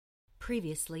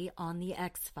Previously on The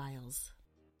X-Files.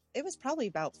 It was probably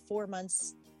about 4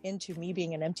 months into me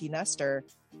being an empty nester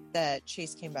that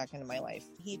Chase came back into my life.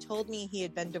 He told me he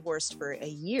had been divorced for a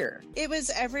year. It was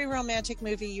every romantic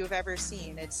movie you've ever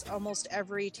seen. It's almost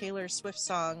every Taylor Swift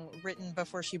song written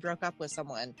before she broke up with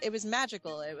someone. It was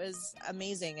magical. It was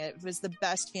amazing. It was the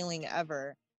best feeling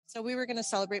ever. So we were going to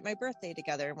celebrate my birthday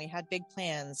together and we had big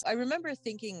plans. I remember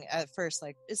thinking at first,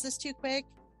 like, is this too quick?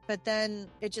 But then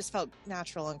it just felt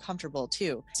natural and comfortable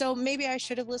too. So maybe I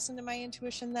should have listened to my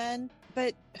intuition then,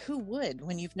 but who would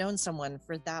when you've known someone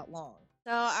for that long?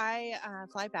 So I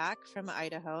fly back from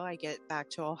Idaho. I get back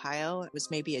to Ohio. It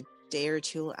was maybe a day or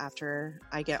two after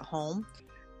I get home.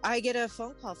 I get a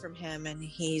phone call from him and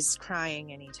he's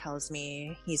crying and he tells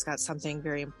me he's got something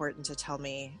very important to tell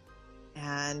me.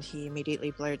 And he immediately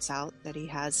blurts out that he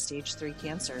has stage 3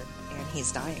 cancer and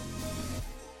he's dying.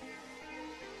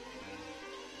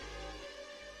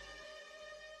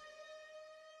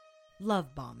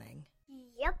 Love bombing.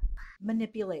 Yep.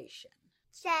 Manipulation.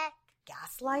 Check.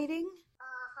 Gaslighting.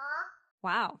 Uh-huh.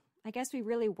 Wow. I guess we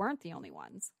really weren't the only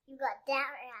ones. You got that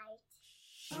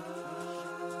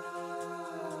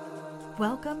right.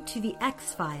 Welcome to The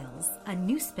X-Files, a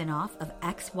new spin-off of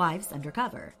Ex-Wives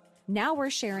Undercover. Now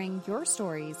we're sharing your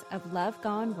stories of love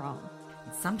gone wrong.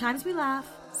 Sometimes we laugh,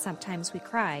 Sometimes we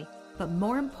cry. but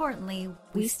more importantly,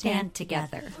 we stand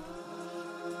together.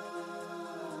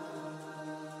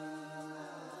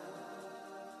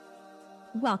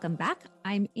 Welcome back.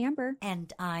 I'm Amber.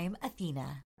 And I'm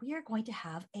Athena. We are going to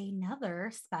have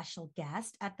another special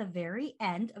guest at the very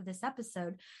end of this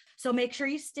episode. So make sure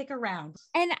you stick around.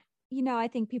 And, I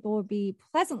think people will be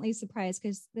pleasantly surprised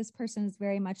because this person is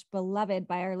very much beloved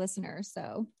by our listeners.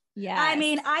 So, yeah. I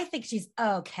mean, I think she's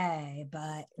okay,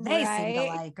 but they seem to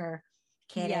like her.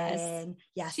 Kidding.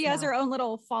 Yes. She has her own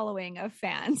little following of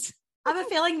fans. I have a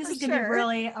feeling this is going to be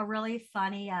Sure. a really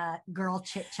funny girl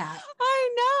chit chat.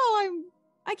 I know.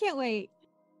 I can't wait.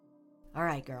 All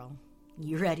right, girl.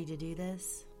 You ready to do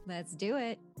this? Let's do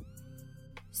it.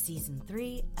 Season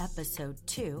 3, Episode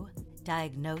 2,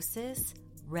 Diagnosis,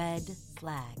 Red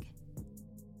Flag.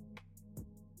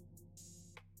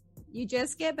 You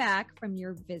just get back from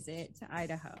your visit to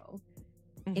Idaho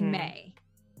in May.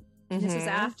 And this is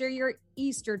after your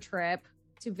Easter trip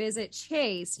to visit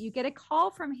Chase. You get a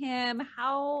call from him.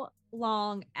 How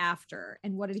long after?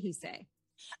 And what did he say?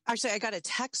 Actually, I got a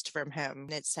text from him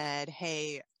and it said,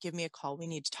 hey, give me a call. We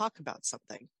need to talk about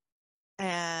something.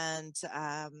 And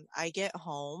I get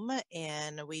home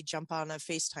and we jump on a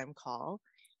FaceTime call.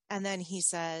 And then he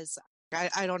says,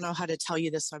 I don't know how to tell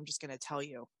you this, so I'm just going to tell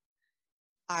you.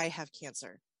 I have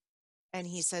cancer. And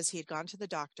he says he had gone to the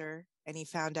doctor and he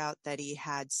found out that he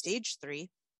had stage 3,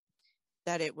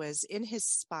 that it was in his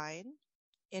spine,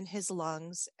 in his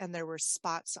lungs, and there were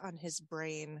spots on his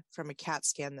brain from a CAT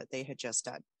scan that they had just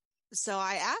done. So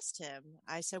I asked him,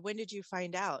 I said, when did you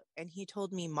find out? And he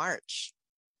told me March.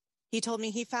 He told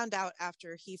me he found out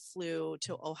after he flew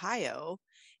to Ohio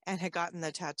and had gotten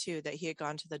the tattoo that he had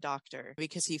gone to the doctor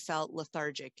because he felt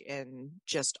lethargic and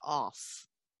just off,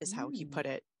 is how he put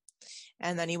it.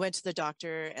 And then he went to the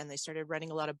doctor and they started running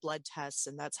a lot of blood tests.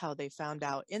 And that's how they found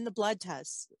out in the blood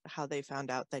tests, how they found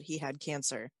out that he had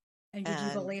cancer. And did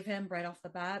you believe him right off the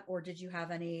bat? Or did you have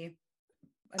any?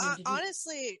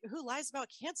 Honestly, who lies about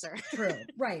cancer? True.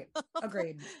 Right.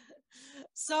 Agreed.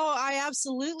 So I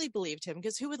absolutely believed him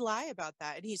because who would lie about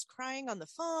that? And he's crying on the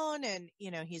phone and,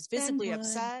 he's visibly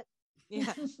upset.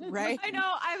 Yeah. Right. I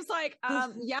know. I was like,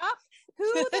 yeah,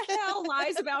 who the hell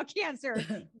lies about cancer?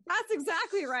 That's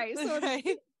exactly right. So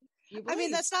right. I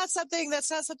mean, that's not something that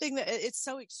it's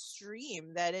so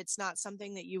extreme that it's not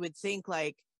something that you would think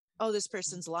like, oh, this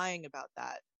person's lying about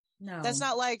that. No, that's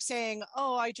not like saying,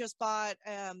 oh, I just bought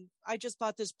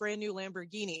this brand new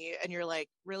Lamborghini. And you're like,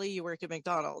 really? You work at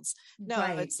McDonald's? No,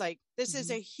 right. It's like, this is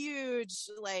a huge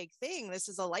thing. This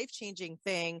is a life-changing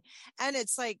thing. And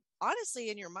it's like,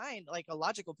 honestly, in your mind, like a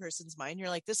logical person's mind, you're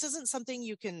like, this isn't something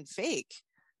you can fake.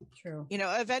 True.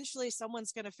 Eventually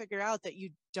someone's going to figure out that you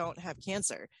don't have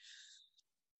cancer.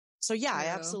 So yeah, I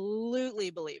absolutely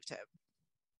believed him.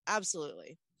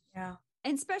 Absolutely. Yeah.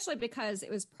 And especially because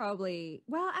it was probably,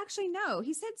 actually, no,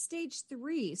 he said stage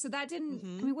 3. So that didn't,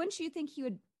 I mean, wouldn't you think he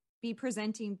would be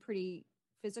presenting pretty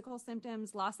physical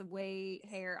symptoms, loss of weight,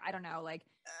 hair? I don't know.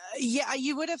 Yeah,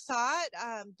 you would have thought.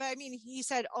 But I mean, he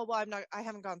said, oh, well, I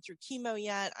haven't gone through chemo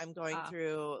yet. I'm going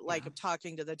through, I'm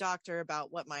talking to the doctor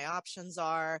about what my options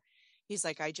are. He's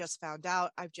like, I just found out.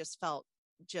 I've just felt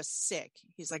just sick.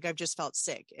 He's like, I've just felt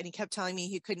sick. And he kept telling me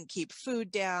he couldn't keep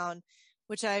food down,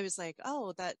 which I was like,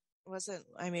 oh,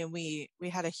 I mean, we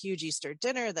had a huge Easter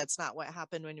dinner. That's not what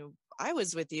happened when I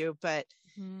was with you, but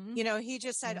you know, he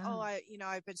just said, oh,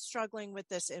 I've been struggling with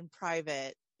this in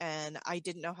private and I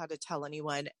didn't know how to tell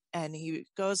anyone. And he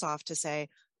goes off to say,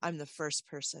 I'm the first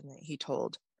person that he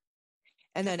told.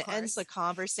 And then ends the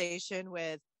conversation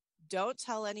with, don't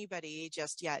tell anybody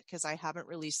just yet, because I haven't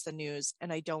released the news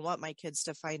and I don't want my kids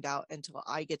to find out until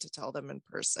I get to tell them in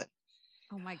person.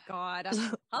 Oh my God.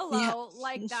 Hello. Yeah.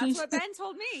 Like that's what Ben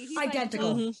told me. He's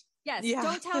identical. Like, yes. Yeah.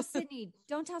 Don't tell Sydney.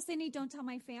 Don't tell Sydney. Don't tell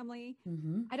my family.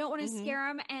 I don't want to scare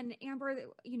them. And Amber,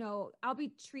 you know, I'll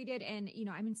be treated and, you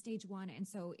know, I'm in stage 1. And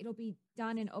so it'll be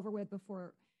done and over with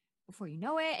before you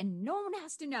know it. And no one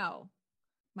has to know.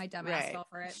 My dumb ass fell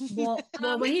for it. Well,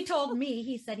 when he told me,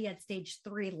 he said he had stage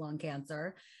 3 lung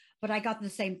cancer, but I got the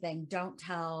same thing. Don't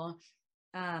tell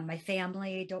my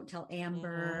family. Don't tell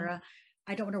Amber.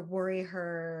 I don't want to worry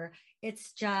her.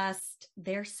 It's just,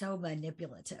 they're so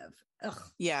manipulative. Ugh.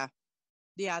 Yeah.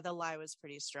 Yeah. The lie was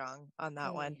pretty strong on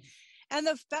that one. And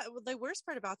the worst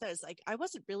part about that is like, I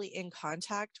wasn't really in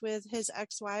contact with his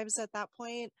ex-wives at that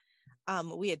point.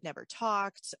 We had never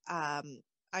talked.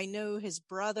 I knew his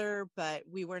brother, but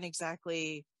we weren't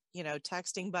exactly, you know,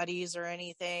 texting buddies or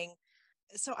anything.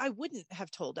 So I wouldn't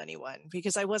have told anyone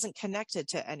because I wasn't connected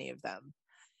to any of them.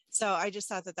 So I just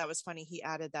thought that was funny. He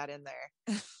added that in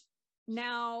there.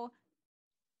 Now,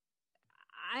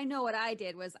 I know what I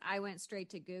did was I went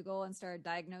straight to Google and started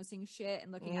diagnosing shit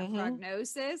and looking at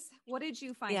prognosis. What did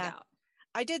you find out?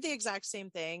 I did the exact same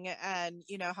thing. And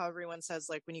you know how everyone says,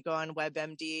 like, when you go on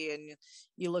WebMD and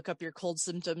you look up your cold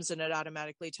symptoms and it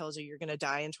automatically tells you you're going to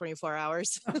die in 24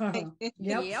 hours.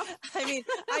 Yep. I mean,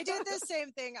 I did the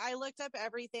same thing. I looked up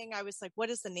everything. I was like, what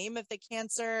is the name of the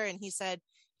cancer? And he said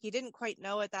he didn't quite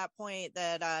know at that point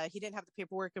that he didn't have the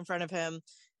paperwork in front of him,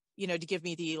 you know, to give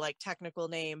me the like technical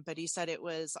name, but he said it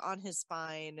was on his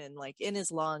spine and like in his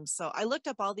lungs. So I looked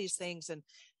up all these things, and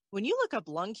when you look up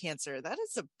lung cancer, that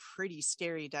is a pretty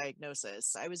scary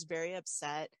diagnosis. I was very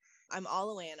upset. I'm all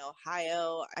the way in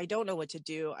Ohio. I don't know what to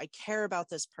do. I care about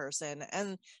this person.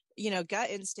 And, you know, gut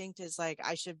instinct is like,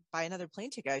 I should buy another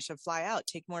plane ticket. I should fly out,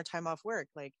 take more time off work,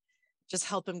 like just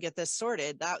help him get this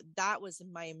sorted. That was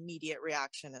my immediate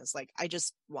reaction, is like, I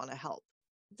just want to help.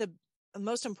 The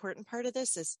most important part of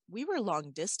this is we were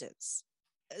long distance.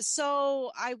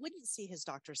 So I wouldn't see his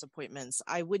doctor's appointments.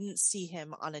 I wouldn't see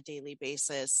him on a daily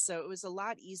basis. So it was a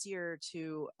lot easier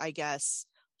to, I guess,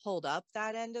 hold up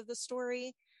that end of the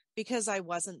story because I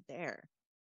wasn't there.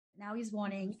 Now he's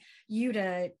wanting you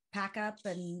to pack up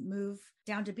and move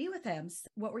down to be with him.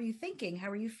 What were you thinking? How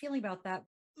were you feeling about that?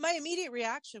 My immediate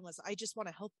reaction was, I just want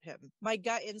to help him. My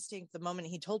gut instinct, the moment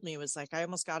he told me, was like, I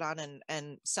almost got on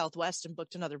and Southwest and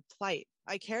booked another flight.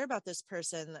 I care about this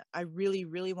person. I really,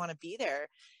 really want to be there.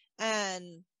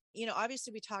 And, you know,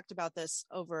 obviously we talked about this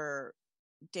over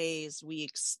days,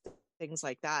 weeks, things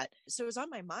like that. So it was on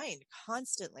my mind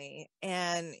constantly.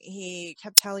 And he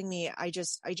kept telling me, I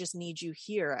just need you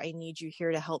here. I need you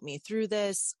here to help me through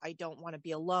this. I don't want to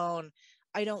be alone.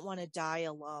 I don't want to die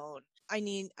alone. I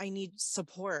need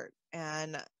support.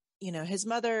 And, you know, his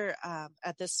mother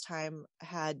at this time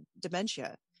had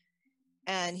dementia.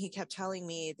 And he kept telling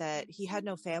me that he had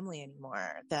no family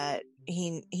anymore, that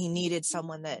he needed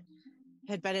someone that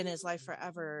had been in his life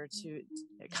forever to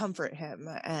comfort him.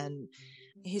 And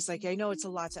he's like, I know it's a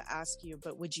lot to ask you,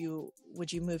 but would you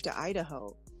move to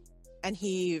Idaho? And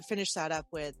he finished that up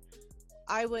with,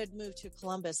 I would move to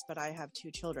Columbus, but I have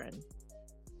 2 children.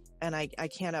 And I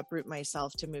can't uproot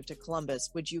myself to move to Columbus.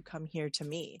 Would you come here to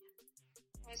me?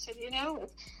 I said, you know,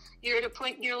 you're at a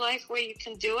point in your life where you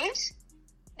can do it.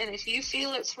 And if you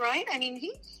feel it's right, I mean,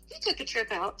 he took a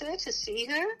trip out there to see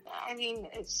her. I mean,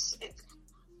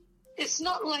 it's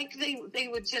not like they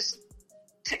were just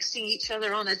texting each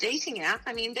other on a dating app.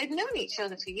 I mean, they'd known each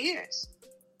other for years.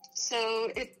 So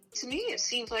to me, it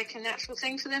seemed like a natural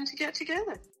thing for them to get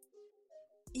together.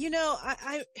 You know,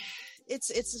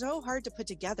 it's so hard to put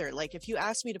together. Like, if you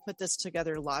ask me to put this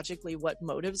together logically, what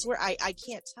motives were, I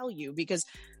can't tell you, because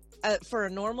for a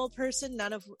normal person,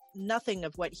 nothing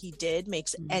of what he did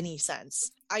makes any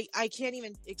sense. I can't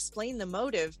even explain the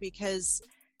motive, because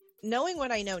knowing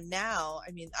what I know now,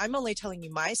 I mean, I'm only telling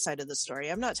you my side of the story.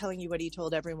 I'm not telling you what he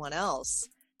told everyone else.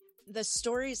 The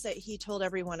stories that he told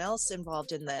everyone else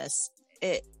involved in this,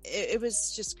 it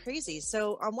was just crazy.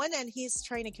 So on one end, he's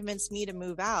trying to convince me to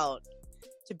move out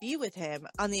to be with him.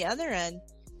 On the other end,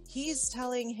 he's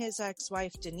telling his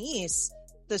ex-wife Denise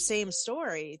the same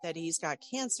story, that he's got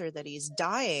cancer, that he's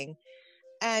dying,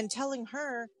 and telling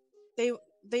her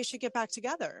they should get back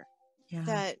together. Yeah.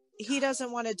 That he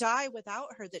doesn't want to die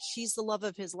without her, that she's the love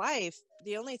of his life.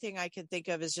 The only thing I can think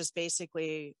of is just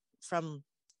basically from,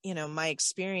 my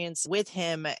experience with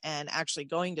him and actually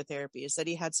going to therapy is that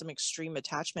he had some extreme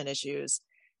attachment issues.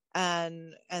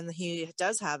 And he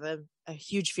does have a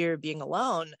huge fear of being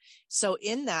alone. So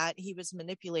in that, he was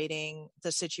manipulating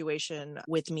the situation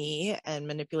with me and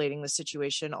manipulating the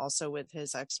situation also with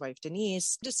his ex-wife,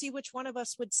 Denise, to see which one of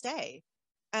us would stay.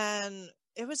 And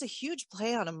it was a huge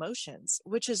play on emotions,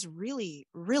 which is really,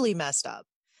 really messed up.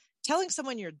 Telling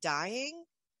someone you're dying.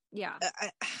 Yeah.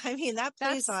 I mean, that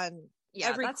plays on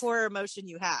every core emotion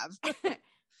you have.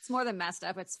 It's more than messed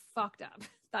up. It's fucked up.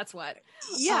 That's what.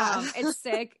 Yeah. It's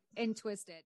sick and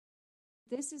twisted.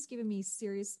 This is giving me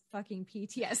serious fucking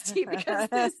PTSD because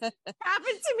this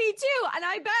happened to me too. And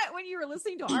I bet when you were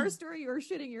listening to our story, you were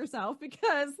shitting yourself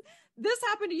because this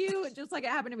happened to you just like it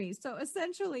happened to me. So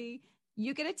essentially,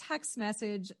 you get a text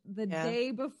message the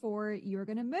day before you're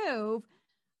going to move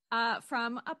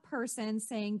from a person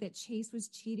saying that Chase was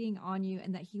cheating on you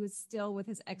and that he was still with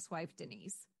his ex-wife,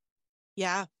 Denise.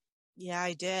 Yeah. Yeah,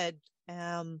 I did.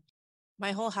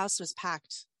 My whole house was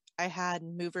packed. I had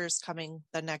movers coming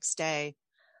the next day.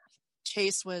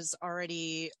 Chase was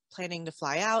already planning to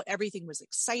fly out. Everything was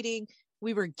exciting.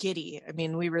 We were giddy. I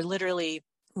mean, we were literally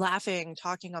laughing,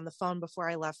 talking on the phone before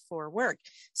I left for work.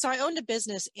 So I owned a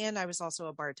business and I was also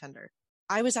a bartender.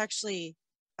 I was actually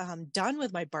done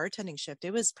with my bartending shift.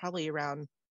 It was probably around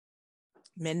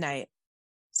midnight,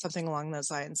 something along those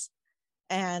lines.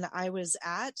 And I was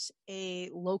at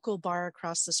a local bar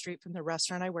across the street from the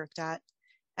restaurant I worked at.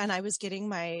 And I was getting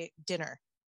my dinner,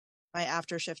 my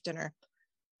after shift dinner.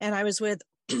 And I was with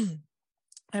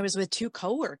two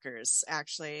coworkers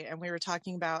actually. And we were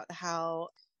talking about how,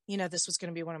 this was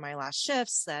going to be one of my last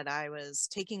shifts, that I was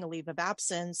taking a leave of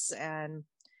absence and,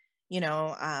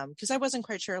 because I wasn't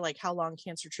quite sure like how long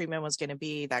cancer treatment was going to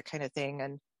be, that kind of thing.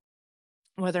 And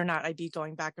whether or not I'd be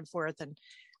going back and forth. And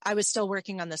I was still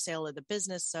working on the sale of the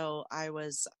business. So I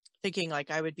was thinking like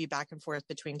I would be back and forth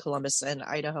between Columbus and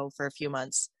Idaho for a few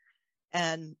months.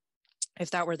 And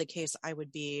if that were the case, I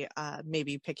would be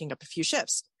maybe picking up a few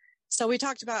shifts. So we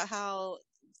talked about how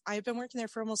I've been working there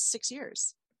for almost 6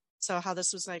 years. So how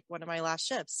this was like one of my last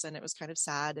shifts, and it was kind of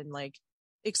sad and like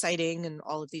exciting and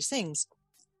all of these things.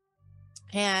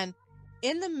 And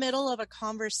in the middle of a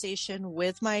conversation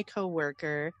with my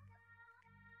coworker,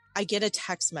 I get a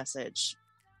text message.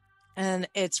 And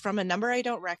it's from a number I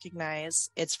don't recognize.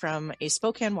 It's from a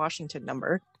Spokane, Washington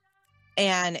number.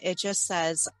 And it just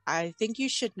says, I think you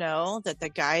should know that the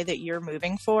guy that you're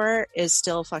moving for is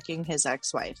still fucking his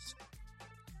ex-wife.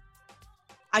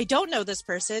 I don't know this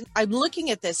person. I'm looking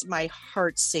at this. My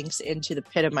heart sinks into the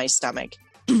pit of my stomach.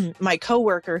 My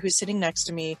coworker who's sitting next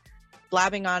to me,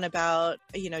 blabbing on about,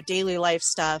 daily life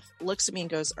stuff, looks at me and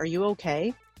goes, "Are you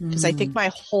okay?" Because I think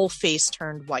my whole face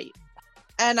turned white.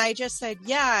 And I just said,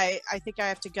 yeah, I think I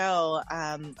have to go.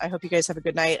 I hope you guys have a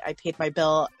good night. I paid my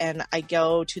bill and I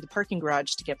go to the parking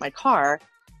garage to get my car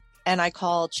and I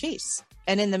call Chase.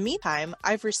 And in the meantime,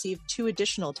 I've received 2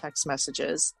 additional text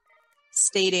messages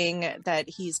stating that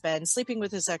he's been sleeping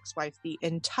with his ex-wife the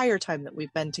entire time that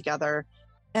we've been together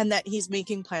and that he's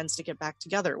making plans to get back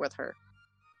together with her.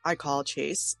 I call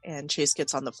Chase and Chase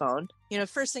gets on the phone.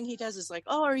 First thing he does is like,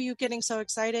 "Oh, are you getting so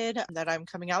excited that I'm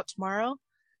coming out tomorrow?"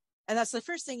 And that's the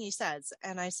first thing he says.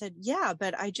 And I said, "Yeah,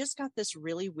 but I just got this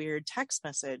really weird text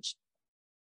message."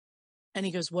 And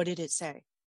he goes, "What did it say?"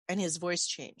 And his voice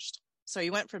changed. So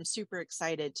he went from super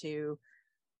excited to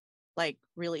like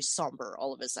really somber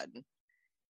all of a sudden.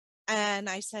 And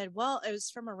I said, "Well, it was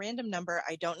from a random number.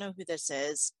 I don't know who this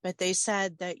is, but they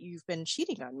said that you've been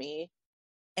cheating on me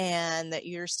and that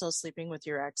you're still sleeping with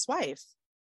your ex-wife."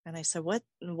 And I said,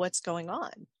 what's going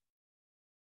on?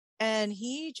 And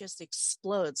he just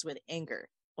explodes with anger.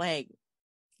 Like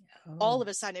all of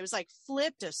a sudden, it was like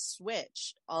flipped a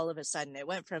switch. All of a sudden, it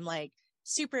went from like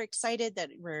super excited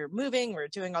that we're moving, we're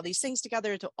doing all these things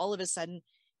together, to all of a sudden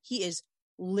he is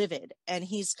livid and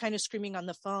he's kind of screaming on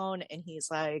the phone. And he's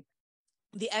like,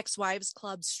 "The ex-wives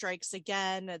club strikes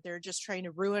again. They're just trying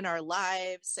to ruin our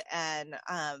lives. And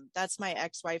that's my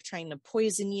ex-wife trying to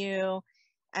poison you.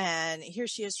 And here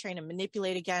she is trying to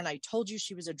manipulate again. I told you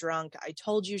she was a drunk. I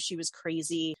told you she was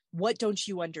crazy. What don't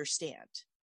you understand?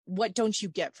 What don't you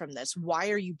get from this? Why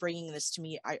are you bringing this to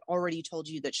me? I already told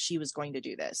you that she was going to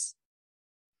do this."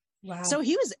 Wow. So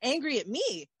he was angry at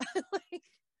me.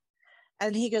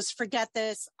 And he goes, "Forget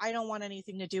this. I don't want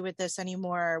anything to do with this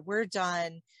anymore. We're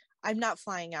done. I'm not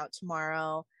flying out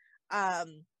tomorrow.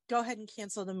 Go ahead and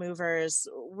cancel the movers.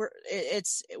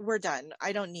 We're done.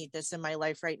 I don't need this in my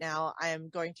life right now. I'm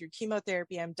going through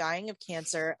chemotherapy. I'm dying of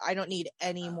cancer. I don't need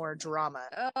any more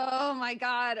drama." Oh my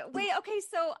God. Wait, okay.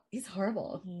 So he's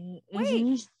horrible.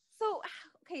 Wait, so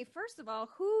okay, first of all,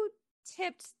 who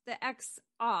tipped the ex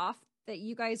off that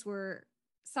you guys were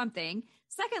something?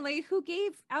 Secondly, who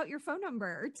gave out your phone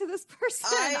number to this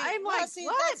person? I'm like, see,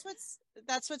 what?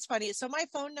 That's what's funny. So my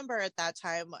phone number at that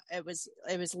time, it was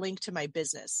linked to my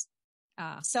business.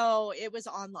 So it was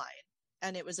online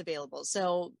and it was available.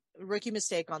 So rookie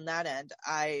mistake on that end.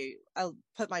 I'll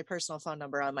put my personal phone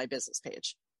number on my business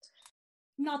page.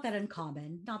 Not that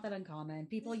uncommon.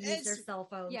 People use their cell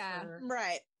phones. Yeah.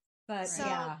 Right. But So,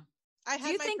 yeah. I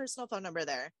had my personal phone number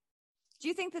there. Do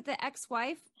you think that the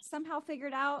ex-wife somehow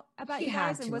figured out about He you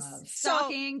guys had and to was have.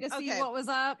 stalking to see what was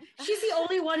up? She's the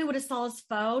only one who would have saw his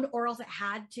phone, or else it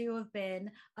had to have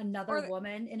been another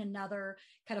woman in another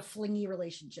kind of flingy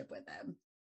relationship with him.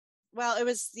 Well, it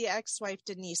was the ex-wife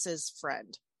Denise's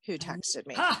friend who texted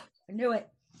me. I knew it.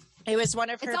 It was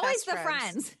one of her It's always best the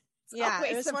friends. Yeah,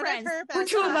 it was one of her best We're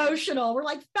too friends. emotional. We're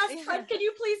like, best friend, can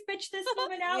you please bitch this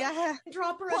woman out? Yeah.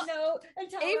 Drop her a note and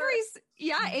tell her.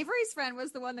 Avery's friend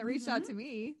was the one that reached out to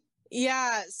me.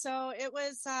 Yeah. So it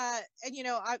was,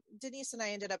 and Denise and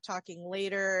I ended up talking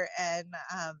later, and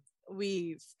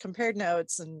we compared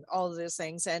notes and all of those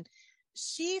things. And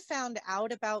she found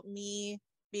out about me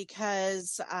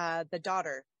because the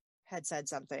daughter had said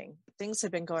something. Things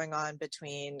had been going on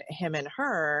between him and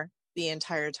her the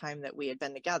entire time that we had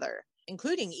been together,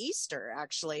 including Easter,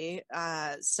 actually.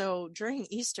 So during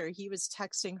Easter, he was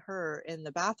texting her in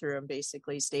the bathroom,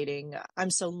 basically stating, "I'm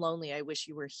so lonely. I wish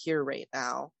you were here right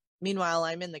now." Meanwhile,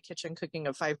 I'm in the kitchen cooking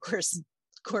a 5-course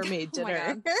gourmet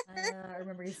dinner. I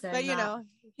remember you saying but,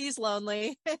 he's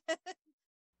lonely.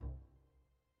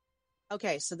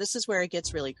 Okay, so this is where it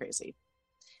gets really crazy.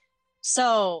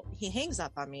 So he hangs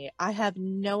up on me. I have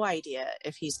no idea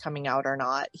if he's coming out or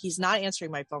not. He's not answering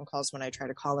my phone calls when I try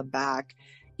to call him back.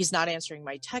 He's not answering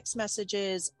my text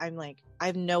messages. I'm like, I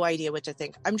have no idea what to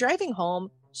think. I'm driving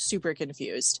home, super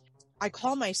confused. I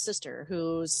call my sister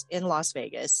who's in Las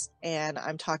Vegas, and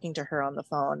I'm talking to her on the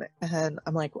phone, and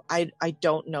I'm like, I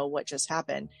don't know what just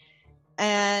happened.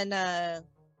 And,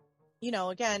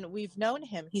 again, we've known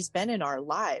him. He's been in our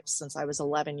lives since I was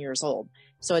 11 years old.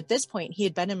 So at this point, he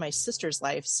had been in my sister's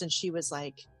life since she was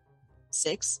like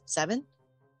 6, 7.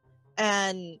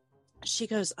 And she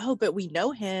goes, "Oh, but we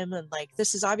know him. And like,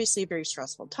 this is obviously a very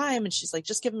stressful time." And she's like,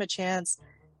 "Just give him a chance.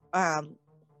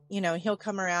 He'll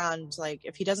come around. Like,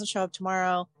 if he doesn't show up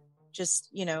tomorrow, just,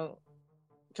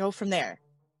 go from there."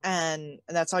 And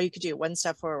that's all you could do. One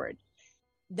step forward.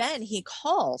 Then he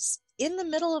calls in the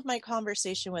middle of my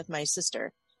conversation with my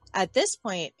sister. At this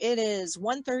point, it is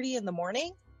 1:30 in the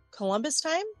morning, Columbus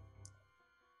time.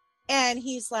 And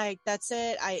he's like, "That's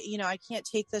it. I can't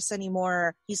take this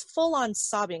anymore." He's full on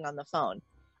sobbing on the phone.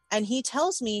 And he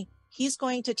tells me he's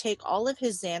going to take all of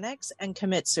his Xanax and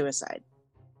commit suicide.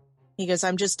 He goes,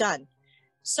 "I'm just done."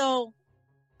 So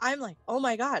I'm like, oh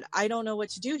my God, I don't know what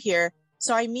to do here.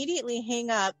 So I immediately hang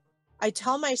up. I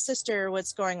tell my sister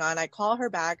what's going on. I call her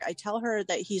back. I tell her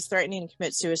that he's threatening to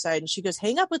commit suicide. And she goes,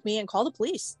 "Hang up with me and call the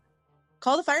police.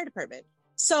 Call the fire department."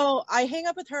 So I hang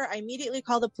up with her. I immediately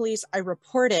call the police. I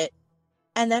report it.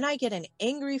 And then I get an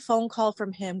angry phone call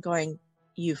from him going,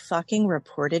 "You fucking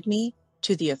reported me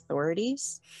to the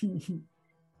authorities."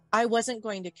 I wasn't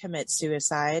going to commit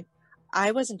suicide.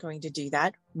 I wasn't going to do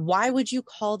that. Why would you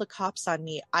call the cops on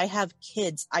me? I have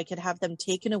kids. I could have them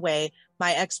taken away.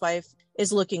 My ex-wife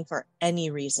is looking for any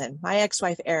reason. My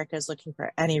ex-wife, Erica, is looking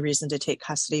for any reason to take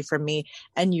custody from me.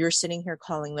 And you're sitting here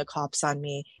calling the cops on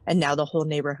me. And now the whole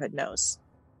neighborhood knows.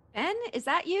 Ben, is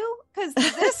that you? Because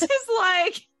this is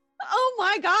like, oh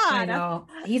my God. I know.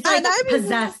 He's like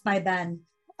possessed by Ben.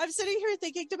 I'm sitting here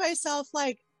thinking to myself,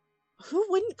 like, who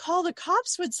wouldn't call the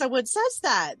cops when someone says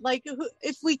that? Like,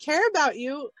 if we care about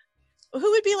you,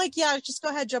 who would be like, "Yeah, just go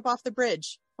ahead, jump off the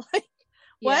bridge"? Like,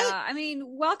 what? Yeah, I mean,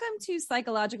 welcome to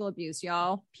psychological abuse,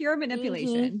 y'all. Pure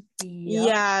manipulation. Mm-hmm.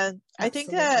 Yeah, I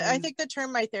think Absolutely. I think the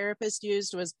term my therapist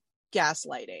used was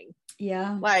gaslighting.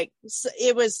 Yeah. Like,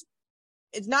 it's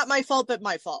not my fault, but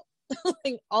my fault.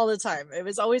 Like, all the time. It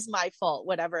was always my fault,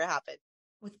 whatever happened.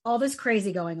 With all this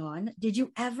crazy going on, did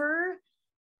you ever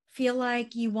feel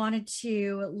like you wanted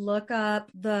to look up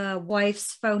the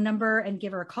wife's phone number and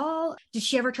give her a call? Did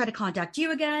she ever try to contact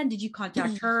you again? Did you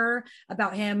contact her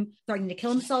about him threatening to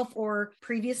kill himself, or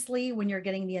previously when you're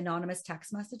getting the anonymous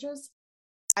text messages?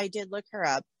 I did look her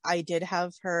up. I did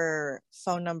have her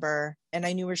phone number, and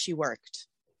I knew where she worked.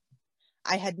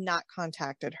 I had not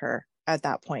contacted her at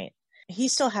that point. He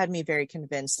still had me very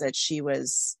convinced that she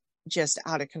was just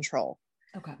out of control.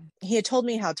 Okay. He had told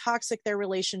me how toxic their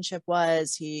relationship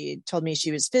was. He told me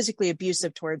she was physically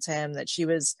abusive towards him, that she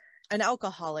was an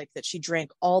alcoholic, that she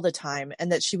drank all the time,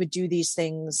 and that she would do these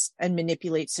things and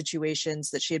manipulate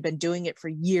situations, that she had been doing it for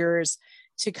years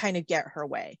to kind of get her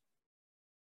way.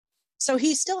 So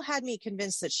he still had me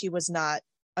convinced that she was not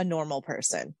a normal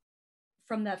person.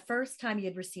 From that first time you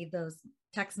had received those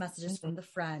text messages from the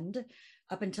friend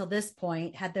up until this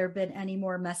point, had there been any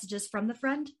more messages from the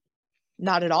friend?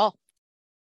 Not at all.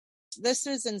 This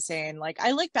is insane. Like,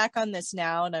 I look back on this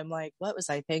now and I'm like, what was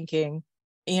I thinking?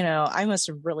 You know, I must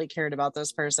have really cared about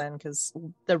this person, because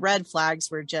the red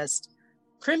flags were just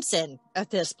crimson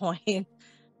at this point.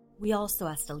 We also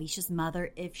asked Alicia's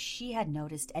mother if she had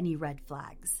noticed any red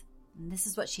flags. And this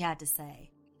is what she had to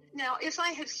say. Now, if I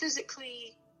had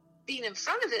physically been in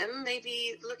front of him,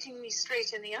 maybe looking me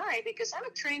straight in the eye, because I'm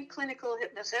a trained clinical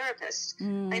hypnotherapist.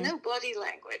 I know body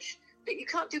language, but you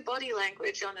can't do body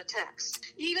language on a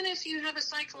text. Even if you have a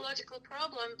psychological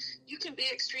problem, you can be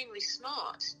extremely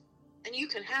smart and you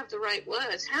can have the right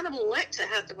words. Hannibal Lecter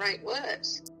had the right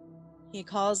words. He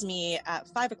calls me at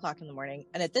 5 o'clock in the morning.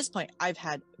 And at this point, I've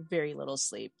had very little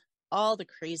sleep. All the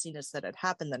craziness that had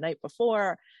happened the night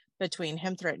before, between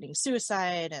him threatening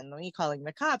suicide and me calling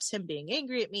the cops, him being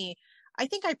angry at me, I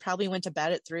think I probably went to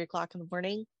bed at 3 o'clock in the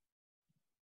morning.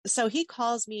 So he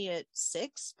calls me at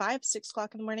 6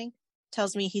 o'clock in the morning,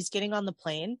 tells me he's getting on the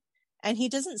plane, and he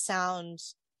doesn't sound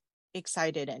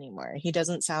excited anymore. He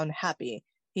doesn't sound happy.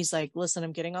 He's like, listen,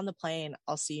 I'm getting on the plane.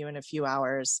 I'll see you in a few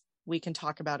hours. We can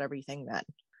talk about everything then.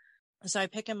 So I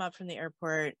pick him up from the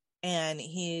airport, and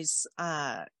he's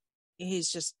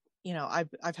just, you know,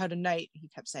 I've had a night. He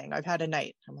kept saying, I've had a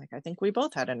night. I'm like, I think we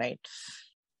both had a night.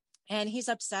 And he's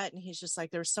upset, and he's just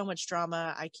like, there's so much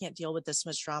drama. I can't deal with this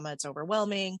much drama. It's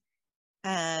overwhelming.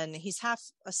 And he's half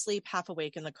asleep, half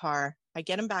awake in the car. I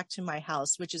get him back to my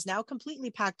house, which is now completely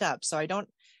packed up. So I don't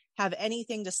have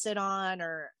anything to sit on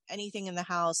or anything in the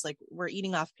house. Like, we're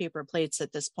eating off paper plates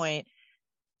at this point.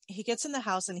 He gets in the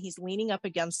house, and he's leaning up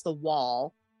against the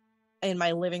wall in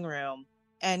my living room.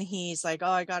 And he's like, oh,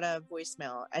 I got a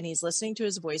voicemail. And he's listening to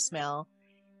his voicemail.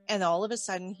 And all of a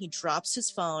sudden he drops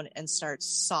his phone and starts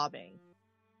sobbing.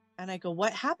 And I go,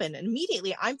 what happened? And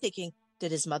immediately I'm thinking,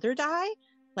 did his mother die?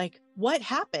 Like, what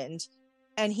happened?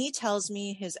 And he tells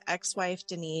me his ex-wife,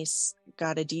 Denise,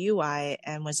 got a DUI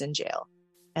and was in jail.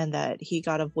 And that he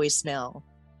got a voicemail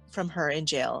from her in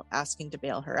jail asking to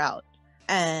bail her out.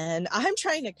 And I'm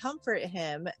trying to comfort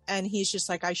him. And he's just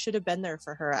like, I should have been there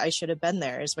for her. I should have been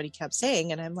there, is what he kept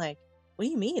saying. And I'm like, what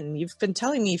do you mean? You've been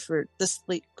telling me for this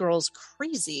girl's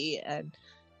crazy and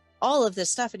all of this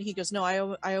stuff. And he goes, no,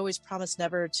 I always promised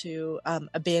never to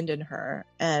abandon her.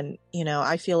 And, you know,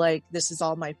 I feel like this is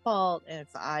all my fault. And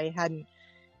if I hadn't,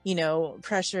 you know,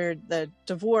 pressured the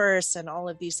divorce and all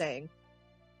of these things.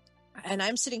 And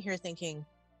I'm sitting here thinking,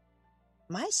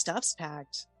 my stuff's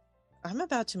packed. I'm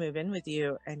about to move in with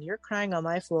you, and you're crying on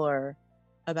my floor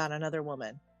about another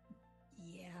woman.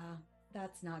 Yeah,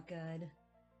 that's not good.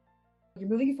 You're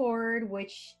moving forward,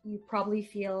 which you probably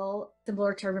feel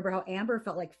similar to remember how Amber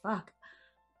felt like, fuck,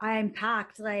 I'm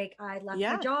packed. Like, I left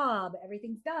my job.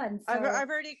 Everything's done. So... I've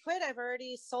already quit. I've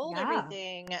already sold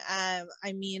everything.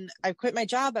 I mean, I've quit my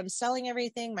job. I'm selling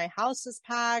everything. My house is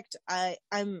packed.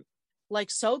 I'm like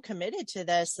so committed to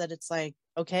this that it's like,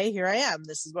 okay, here I am.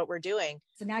 This is what we're doing.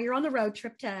 So now you're on the road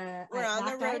trip trip.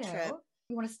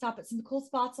 You want to stop at some cool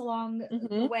spots along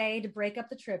the way to break up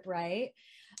the trip, right?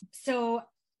 So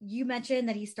you mentioned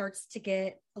that he starts to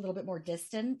get a little bit more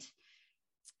distant.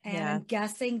 And I'm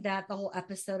guessing that the whole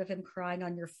episode of him crying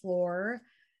on your floor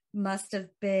must have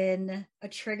been a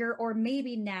trigger, or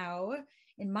maybe now,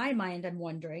 in my mind, I'm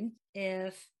wondering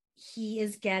if he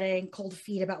is getting cold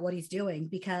feet about what he's doing,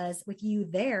 because with you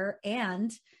there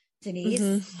and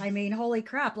Denise, I mean, holy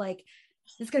crap, like,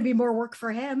 it's going to be more work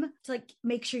for him to like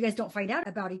make sure you guys don't find out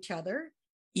about each other.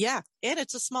 Yeah. And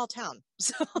it's a small town.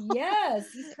 So yes,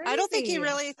 he's crazy. I don't think he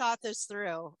really thought this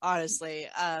through, honestly.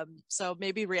 So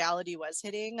maybe reality was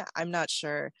hitting. I'm not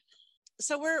sure.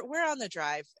 So we're on the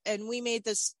drive, and we made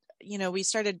this, you know, we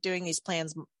started doing these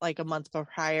plans like a month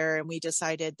prior, and we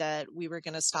decided that we were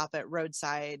going to stop at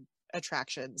roadside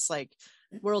attractions like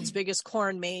world's biggest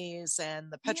corn maze and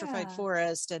the petrified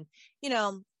forest, and, you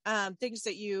know, things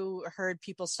that you heard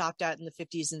people stopped at in the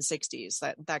 50s and 60s,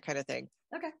 that kind of thing.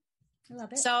 Okay. I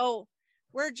love it. So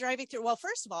we're driving through. Well,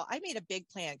 first of all, I made a big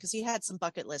plan because he had some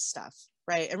bucket list stuff,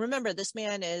 right? And remember, this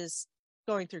man is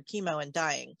going through chemo and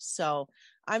dying. So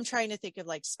I'm trying to think of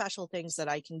like special things that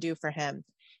I can do for him.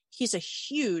 He's a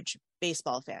huge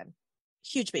baseball fan.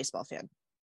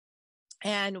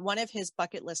 And one of his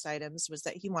bucket list items was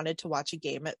that he wanted to watch a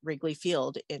game at Wrigley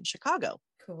Field in Chicago.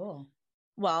 Cool.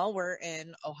 Well, we're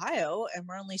in Ohio and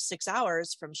we're only 6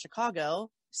 hours from Chicago.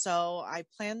 So I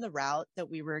planned the route that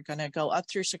we were going to go up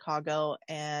through Chicago,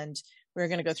 and we were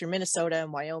going to go through Minnesota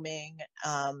and Wyoming,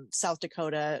 South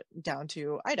Dakota, down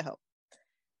to Idaho.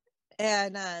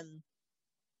 And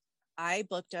I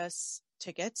booked us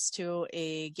tickets to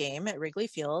a game at Wrigley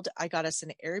Field. I got us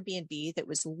an Airbnb that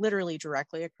was literally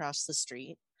directly across the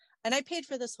street, and I paid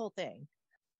for this whole thing.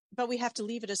 But we have to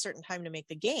leave at a certain time to make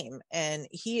the game. And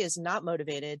he is not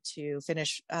motivated to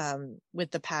finish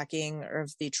with the packing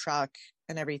of the truck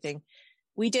and everything.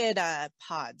 We did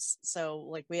pods. So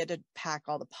like we had to pack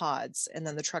all the pods, and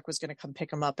then the truck was going to come pick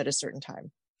them up at a certain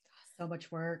time. So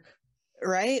much work.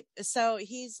 Right. So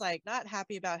he's like not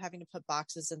happy about having to put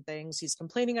boxes and things. He's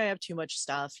complaining I have too much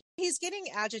stuff. He's getting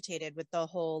agitated with the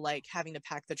whole like having to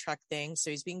pack the truck thing.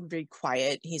 So he's being very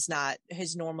quiet. He's not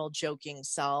his normal joking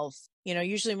self. You know,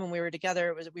 usually when we were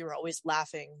together, we were always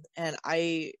laughing. And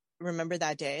I remember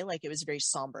that day, like it was very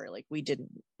somber. Like we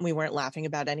weren't laughing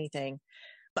about anything.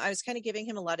 I was kind of giving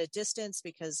him a lot of distance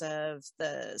because of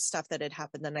the stuff that had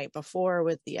happened the night before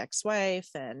with the ex-wife.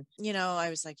 And, you know, I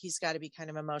was like, he's got to be kind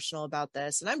of emotional about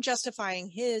this. And I'm justifying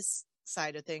his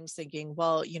side of things, thinking,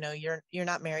 well, you know, you're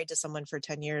not married to someone for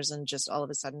 10 years and just all of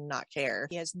a sudden not care.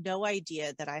 He has no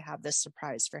idea that I have this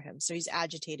surprise for him. So he's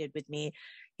agitated with me.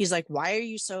 He's like, why are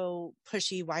you so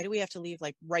pushy? Why do we have to leave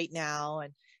like right now?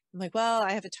 And I'm like, well,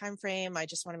 I have a time frame. I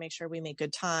just want to make sure we make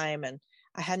good time. And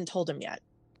I hadn't told him yet.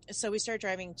 So we start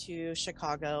driving to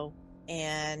Chicago,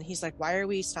 and he's like, why are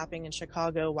we stopping in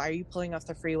Chicago? Why are you pulling off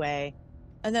the freeway?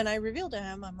 And then I revealed to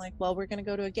him, I'm like, well, we're going to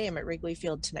go to a game at Wrigley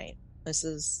Field tonight. This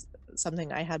is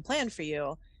something I had planned for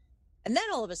you. And then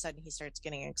all of a sudden he starts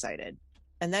getting excited.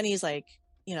 And then he's like,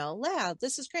 you know, Leah,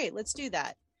 this is great. Let's do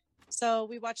that. So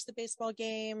we watch the baseball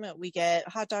game. We get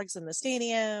hot dogs in the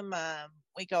stadium.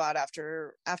 We go out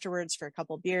afterwards for a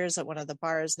couple beers at one of the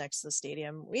bars next to the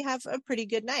stadium. We have a pretty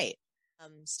good night.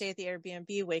 Stay at the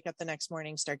Airbnb, wake up the next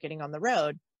morning, start getting on the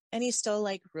road. And he's still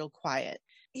like real quiet.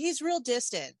 He's real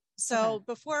distant. So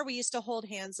before we used to hold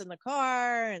hands in the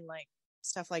car and like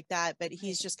stuff like that, but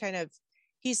he's just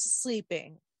he's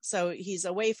sleeping. So he's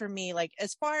away from me, like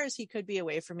as far as he could be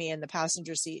away from me in the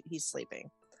passenger seat, he's sleeping.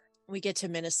 We get to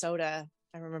Minnesota.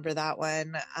 I remember that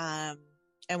one.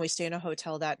 And we stay in a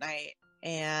hotel that night,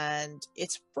 and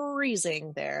it's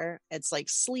freezing there. It's like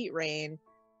sleet rain,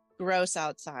 gross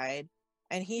outside.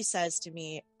 And he says to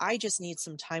me, I just need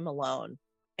some time alone.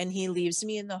 And he leaves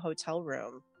me in the hotel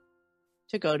room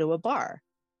to go to a bar.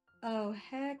 Oh,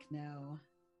 heck no.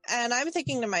 And I'm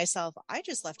thinking to myself, I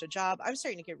just left a job. I'm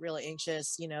starting to get really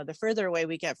anxious. You know, the further away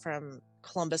we get from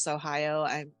Columbus, Ohio,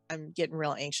 I'm getting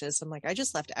real anxious. I'm like, I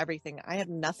just left everything. I have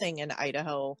nothing in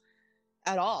Idaho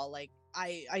at all. Like,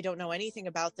 I don't know anything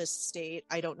about this state.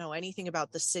 I don't know anything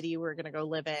about the city we're going to go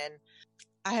live in.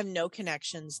 I have no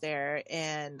connections there.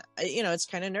 And, you know, it's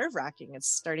kind of nerve wracking. It's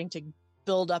starting to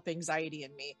build up anxiety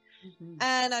in me. Mm-hmm.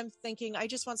 And I'm thinking, I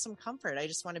just want some comfort. I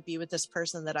just want to be with this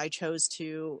person that I chose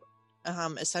to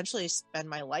essentially spend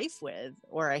my life with,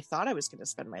 or I thought I was going to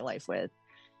spend my life with.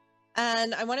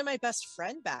 And I wanted my best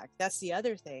friend back. That's the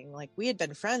other thing. Like, we had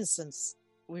been friends since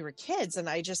we were kids, and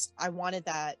I wanted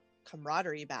that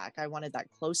camaraderie back. I wanted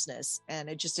that closeness, and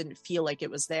it just didn't feel like it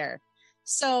was there.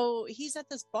 So he's at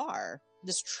this bar,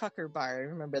 this trucker bar. I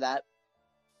remember that.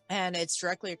 And it's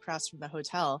directly across from the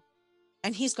hotel.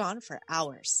 And he's gone for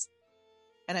hours.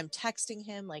 And I'm texting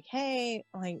him like, hey,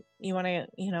 like, you want to,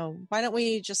 you know, why don't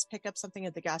we just pick up something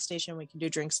at the gas station? We can do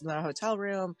drinks in the hotel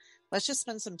room. Let's just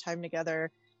spend some time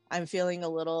together. I'm feeling a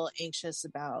little anxious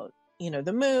about, you know,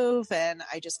 the move. And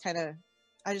I just kind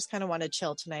of want to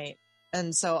chill tonight.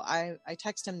 And so I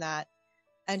text him that,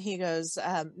 and he goes,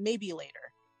 maybe later.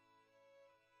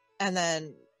 And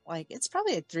then like, it's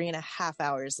probably like 3.5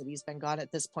 hours that he's been gone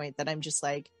at this point, that I'm just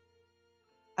like,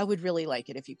 I would really like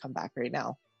it if you come back right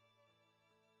now.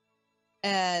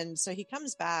 And so he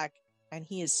comes back, and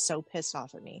he is so pissed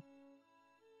off at me.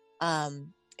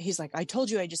 He's like, I told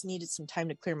you I just needed some time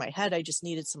to clear my head. I just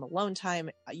needed some alone time.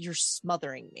 You're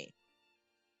smothering me.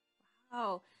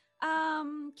 Oh,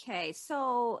 okay.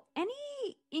 So any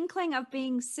inkling of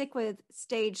being sick with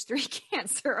stage 3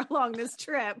 cancer along this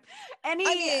trip?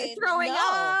 Any throwing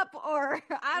up, or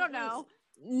I don't know.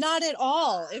 Not at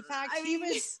all. In fact, I mean,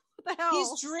 what the hell?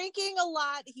 He's drinking a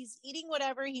lot. He's eating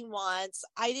whatever he wants.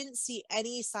 I didn't see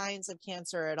any signs of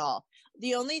cancer at all.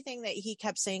 The only thing that he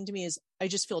kept saying to me is, I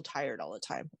just feel tired all the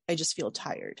time. I just feel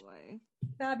tired.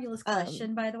 Fabulous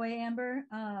question, by the way, Amber.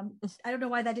 I don't know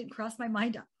why that didn't cross my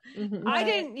mind. I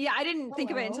didn't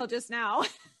think of it until just now.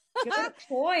 Good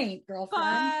point, girlfriend.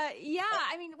 But yeah,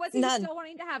 I mean, was he None. still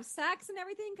wanting to have sex and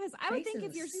everything? Because I would think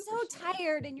if Jason you're is so super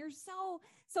tired and you're so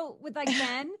with like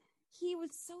Ben, he was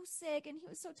so sick and he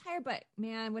was so tired. But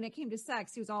man, when it came to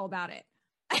sex, he was all about it.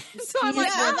 So I'm like,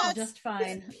 Yeah, wow, that's just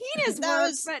fine. penis that works,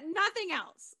 was- but nothing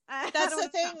else. I That's don't the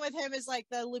thing know. with him is like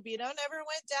the libido never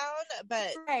went down,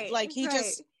 but Right, like he right.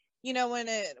 just, you know, when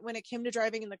it came to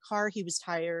driving in the car, he was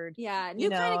tired. Yeah, you new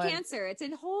kind know, of and- cancer. It's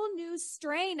a whole new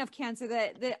strain of cancer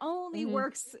that only Mhm.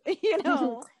 works, you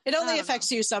know. It I only don't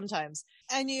affects you sometimes.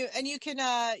 And you could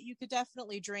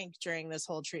definitely drink during this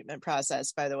whole treatment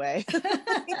process, by the way.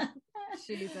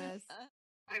 Jesus.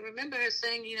 I remember her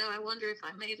saying, you know, I wonder if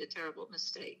I made a terrible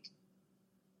mistake.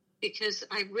 Because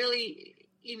I really,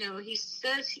 you know, he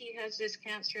says he has this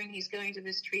cancer and he's going to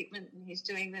this treatment and he's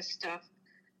doing this stuff.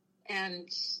 And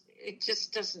it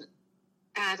just doesn't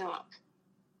add up.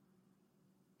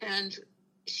 And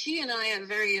she and I are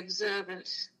very observant.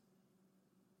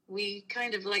 We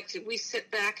kind of we sit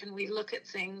back and we look at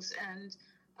things and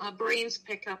our brains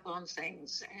pick up on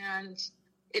things. And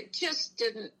it just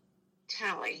didn't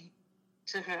tally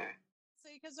to her. So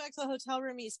he comes back to the hotel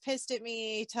room. He's pissed at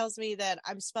me. He tells me that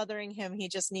I'm smothering him. He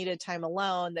just needed time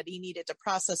alone, that he needed to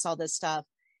process all this stuff.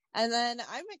 And then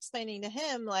I'm explaining to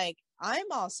him, like, I'm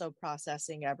also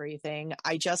processing everything.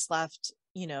 I just left,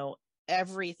 you know,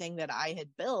 everything that I had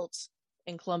built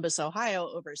in Columbus, Ohio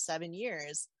over 7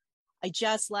 years. I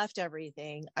just left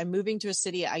everything. I'm moving to a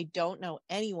city. I don't know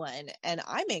anyone and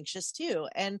I'm anxious too.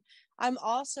 And I'm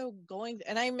also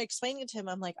and I'm explaining to him,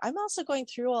 I'm like, I'm also going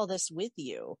through all this with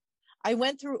you. I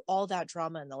went through all that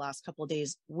drama in the last couple of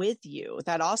days with you.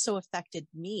 That also affected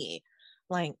me.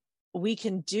 Like, we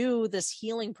can do this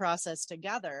healing process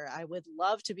together. I would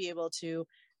love to be able to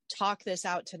talk this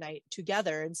out tonight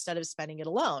together instead of spending it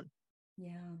alone.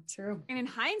 Yeah, true. And in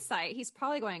hindsight, he's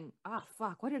probably going, oh,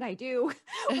 fuck, what did I do?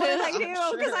 What did I do?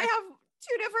 I'm Because sure. I have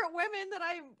two different women that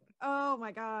oh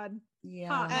my God. Yeah.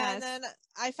 Hot mess. And then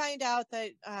I find out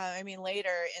that, later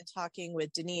in talking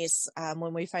with Denise,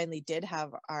 when we finally did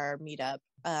have our meetup,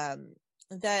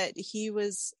 that he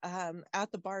was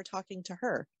at the bar talking to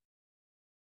her.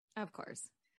 Of course.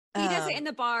 He does it in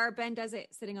the bar. Ben does it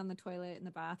sitting on the toilet in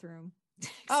the bathroom.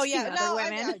 Oh To yeah, other no,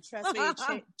 women. trust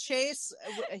me, Chase.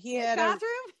 He had Bathroom?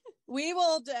 We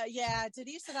will,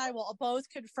 Denise and I will both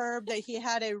confirm that he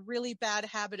had a really bad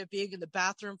habit of being in the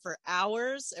bathroom for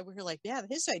hours. And we were like, yeah,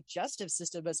 his digestive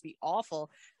system must be awful.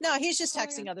 No, he's just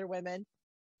texting other women.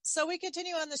 So we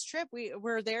continue on this trip.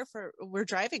 We're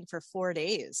driving for 4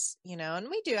 days, you know, and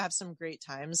we do have some great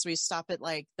times. We stop at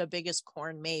like the biggest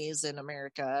corn maze in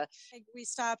America. We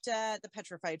stopped at the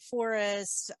Petrified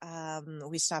Forest.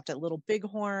 We stopped at Little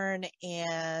Bighorn,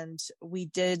 and we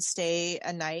did stay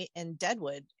a night in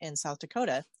Deadwood in South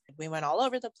Dakota. We went all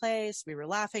over the place. We were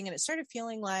laughing, and it started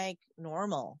feeling like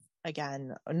normal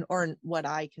again, or what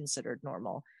I considered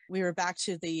normal. We were back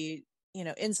to the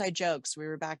inside jokes. We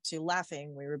were back to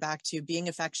laughing. We were back to being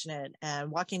affectionate and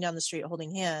walking down the street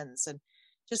holding hands and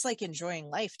just like enjoying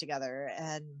life together.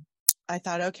 And I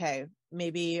thought, okay,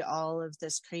 maybe all of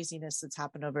this craziness that's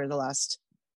happened over the last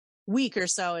week or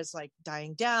so is like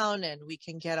dying down and we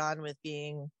can get on with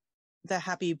being the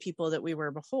happy people that we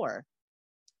were before.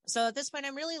 So at this point,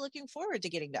 I'm really looking forward to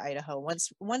getting to Idaho.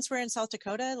 Once we're in South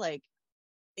Dakota, like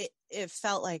it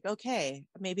felt like, okay,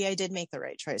 maybe I did make the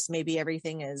right choice. Maybe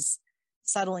everything is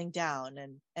settling down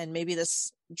and maybe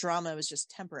this drama was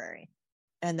just temporary.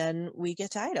 And then we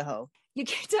get to Idaho. You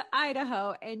get to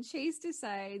Idaho and Chase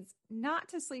decides not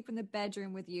to sleep in the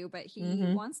bedroom with you, but he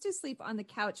wants to sleep on the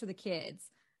couch with the kids.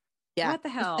 Yeah. What the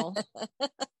hell?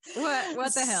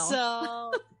 what the hell?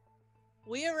 So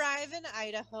we arrive in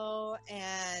Idaho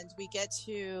and we get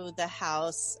to the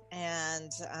house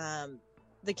and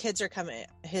the kids are coming.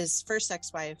 His first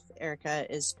ex-wife, Erica,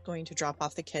 is going to drop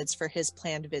off the kids for his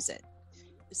planned visit.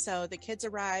 So the kids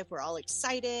arrive, we're all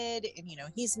excited and,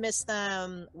 he's missed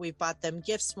them. We bought them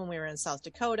gifts when we were in South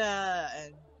Dakota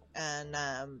and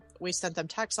we sent them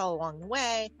texts all along the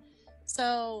way.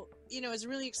 So, it was a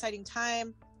really exciting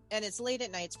time and it's late at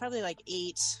night. It's probably like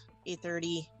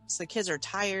 8:30. So the kids are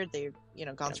tired. They've,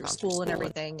 gone through school and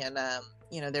everything. And,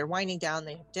 they're winding down,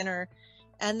 they have dinner.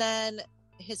 And then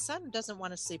his son doesn't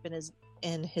want to sleep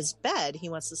in his bed. He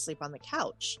wants to sleep on the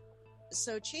couch.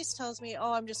 So Chase tells me,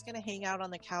 I'm just going to hang out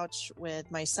on the couch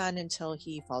with my son until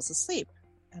he falls asleep.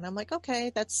 And I'm like,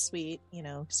 okay, that's sweet.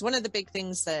 Because one of the big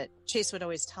things that Chase would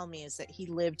always tell me is that he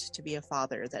lived to be a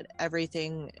father, that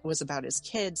everything was about his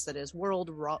kids, that his world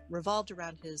revolved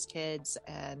around his kids.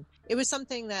 And it was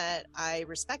something that I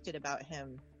respected about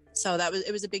him. So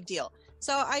it was a big deal.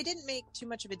 So I didn't make too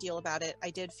much of a deal about it. I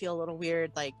did feel a little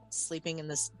weird, like sleeping in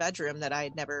this bedroom that I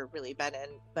had never really been in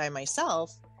by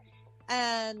myself.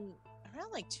 And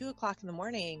around like 2:00 in the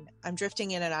morning, I'm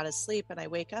drifting in and out of sleep, and I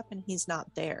wake up and he's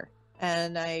not there.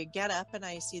 And I get up and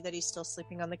I see that he's still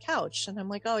sleeping on the couch. And I'm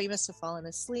like, oh, he must have fallen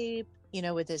asleep,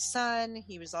 with his son.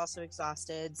 He was also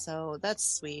exhausted. So that's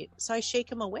sweet. So I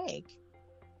shake him awake,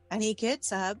 and he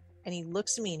gets up and he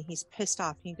looks at me and he's pissed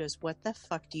off. He goes, what the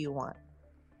fuck do you want?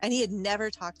 And he had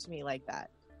never talked to me like that.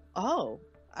 Oh,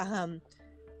 I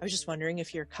was just wondering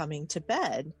if you're coming to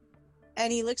bed.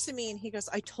 And he looks at me and he goes,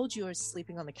 I told you I was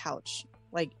sleeping on the couch.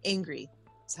 Like, angry.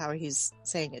 That's how he's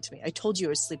saying it to me. I told you I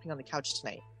was sleeping on the couch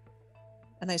tonight.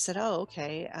 And I said, oh,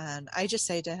 okay. And I just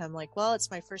say to him, like, well, it's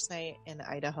my first night in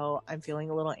Idaho. I'm feeling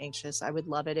a little anxious. I would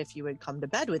love it if you would come to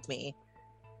bed with me.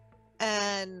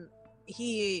 And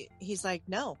he's like,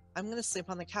 no, I'm going to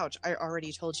sleep on the couch. I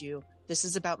already told you. This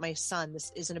is about my son.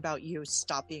 This isn't about you.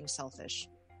 Stop being selfish.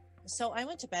 So I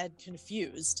went to bed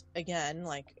confused again.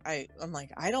 I'm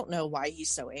like, I don't know why he's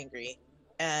so angry.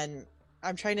 And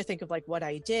I'm trying to think of like what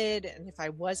I did and if I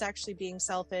was actually being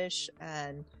selfish.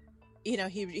 And,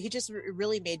 he just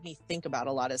really made me think about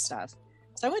a lot of stuff.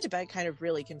 So I went to bed kind of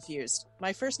really confused.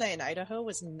 My first night in Idaho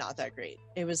was not that great.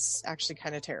 It was actually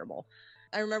kind of terrible.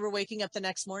 I remember waking up the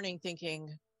next morning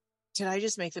thinking, did I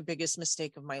just make the biggest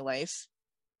mistake of my life?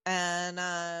 And,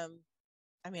 I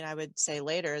would say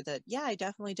later that, yeah, I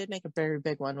definitely did make a very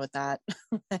big one with that.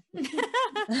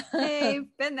 Hey,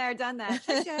 been there, done that.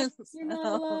 You're not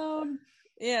alone.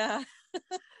 Yeah.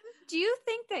 Do you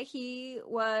think that he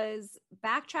was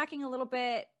backtracking a little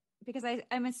bit? Because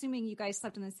I'm assuming you guys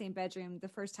slept in the same bedroom the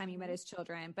first time you met his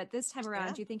children, but this time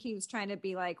around, do you think he was trying to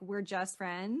be like, we're just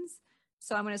friends,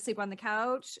 so I'm going to sleep on the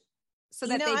couch so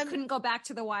that they couldn't go back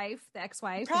to the wife, the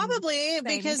ex-wife? Probably,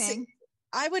 because anything?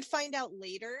 I would find out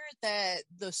later that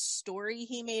the story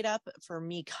he made up for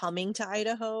me coming to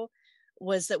Idaho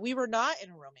was that we were not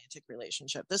in a romantic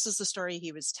relationship. This is the story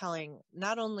he was telling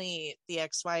not only the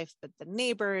ex-wife, but the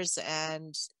neighbors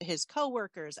and his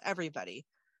coworkers, everybody.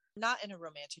 Not in a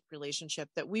romantic relationship,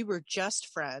 that we were just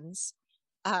friends,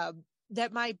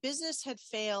 that my business had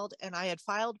failed and I had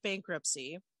filed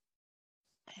bankruptcy,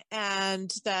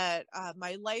 and that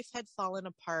my life had fallen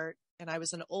apart. And I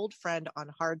was an old friend on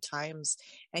hard times,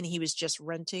 and he was just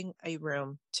renting a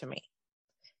room to me,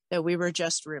 that we were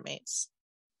just roommates.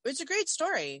 It's a great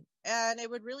story, and it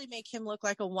would really make him look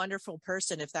like a wonderful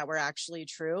person if that were actually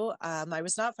true. I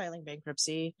was not filing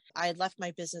bankruptcy. I had left my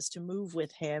business to move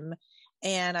with him,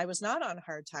 and I was not on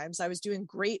hard times. I was doing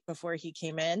great before he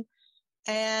came in.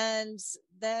 And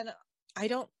then I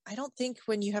don't think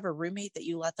when you have a roommate that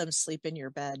you let them sleep in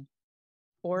your bed,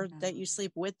 or that you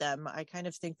sleep with them. I kind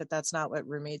of think that that's not what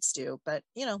roommates do, but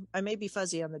I may be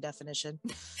fuzzy on the definition.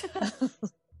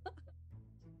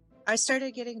 I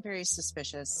started getting very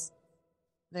suspicious.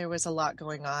 There was a lot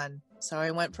going on. So I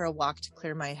went for a walk to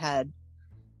clear my head,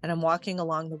 and I'm walking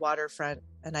along the waterfront,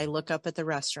 and I look up at the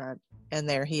restaurant, and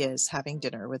there he is having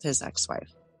dinner with his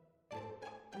ex-wife.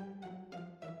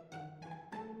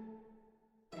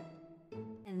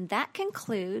 And that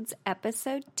concludes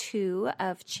episode 2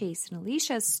 of Chase and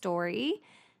Alicia's story.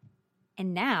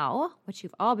 And now, what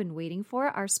you've all been waiting for,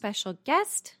 our special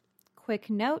guest. Quick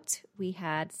note, we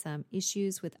had some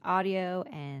issues with audio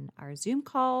and our Zoom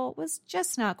call was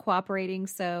just not cooperating,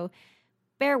 so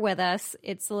bear with us.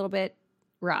 It's a little bit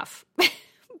rough,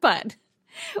 but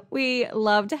we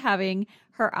loved having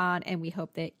her on, and we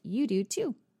hope that you do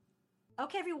too.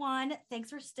 Okay, everyone, thanks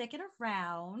for sticking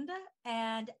around.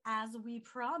 And as we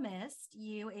promised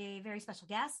you a very special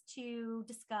guest to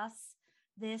discuss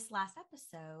this last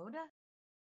episode.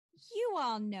 You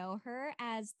all know her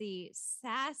as the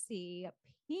sassy,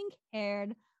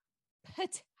 pink-haired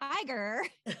tiger,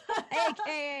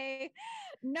 aka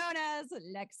known as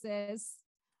Lexus,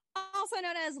 also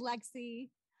known as Lexi,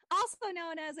 also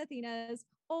known as Athena's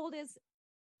oldest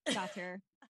daughter.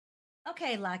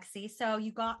 Okay, Lexi, so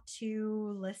you got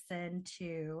to listen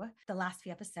to the last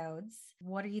few episodes.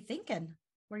 What are you thinking?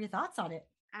 What are your thoughts on it?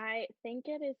 I think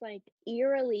it is like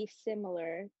eerily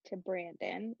similar to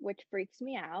Brandon, which freaks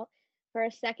me out. For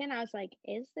a second, I was like,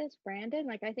 is this Brandon?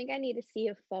 Like, I think I need to see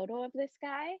a photo of this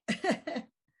guy.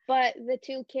 But the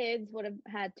two kids would have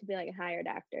had to be like hired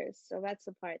actors. So that's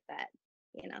the part that,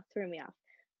 threw me off.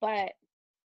 But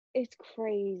it's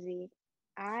crazy.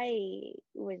 I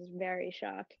was very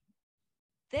shocked.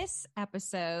 This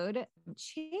episode,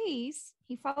 Chase,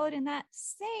 he followed in that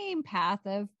same path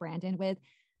of Brandon with,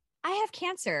 I have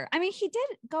cancer. I mean, he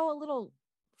did go a little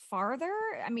farther?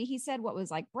 I mean, he said what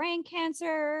was like brain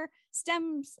cancer,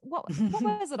 stems. What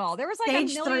was it all? There was like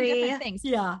Stage a million 3. different things.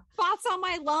 Yeah. Spots on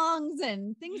my lungs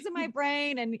and things in my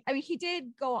brain. And I mean, he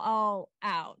did go all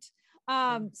out.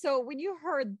 So when you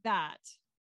heard that,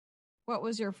 what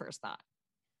was your first thought?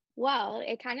 Well,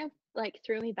 it kind of like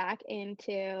threw me back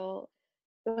into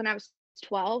when I was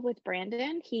 12 with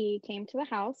Brandon. He came to the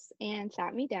house and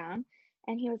sat me down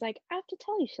and he was like, I have to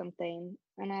tell you something.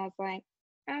 And I was like,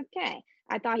 okay.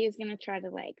 I thought he was going to try to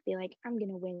like be like, I'm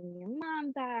going to win your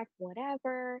mom back,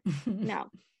 whatever. No.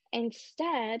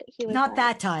 Instead, he was not like,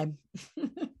 that time.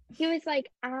 he was like,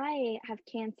 I have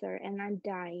cancer and I'm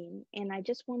dying. And I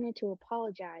just wanted to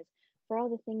apologize for all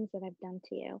the things that I've done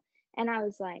to you. And I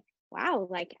was like, wow,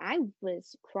 like I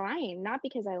was crying, not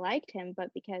because I liked him,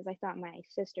 but because I thought my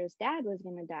sister's dad was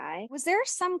going to die. Was there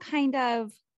some kind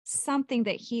of something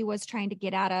that he was trying to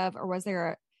get out of, or was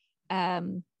there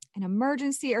an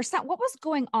emergency or something? What was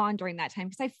going on during that time?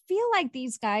 Because I feel like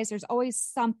these guys, there's always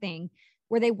something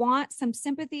where they want some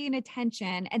sympathy and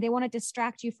attention and they want to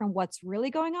distract you from what's really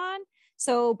going on.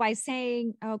 So by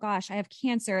saying, oh gosh, I have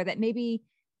cancer, that maybe,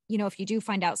 you know, if you do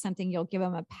find out something, you'll give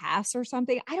them a pass or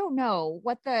something. I don't know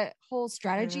what the whole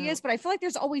strategy is, but I feel like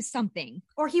there's always something.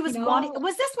 Or he was You know? wanting,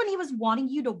 was this when he was wanting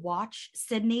you to watch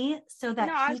Sydney so that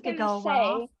No, I he was could gonna go say,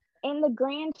 raw? in the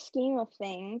grand scheme of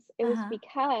things, it was Uh-huh.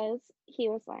 because he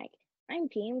was like, I'm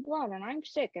peeing blood and I'm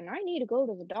sick and I need to go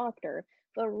to the doctor.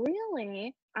 But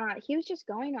really, he was just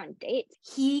going on dates.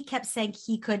 He kept saying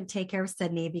he couldn't take care of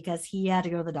Sydney because he had to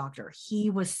go to the doctor. He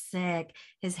was sick.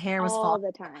 His hair was all falling.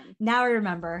 the time. Now I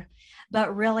remember.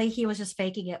 But really, he was just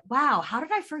faking it. Wow. How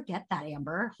did I forget that,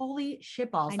 Amber? Holy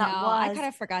shitballs. I know. That I was kind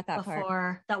of forgot that part.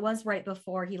 before. That was right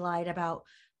before he lied about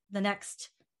the next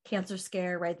cancer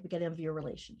scare right at the beginning of your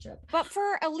relationship. But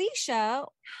for Alicia,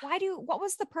 what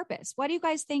was the purpose? Why do you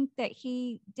guys think that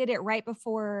he did it right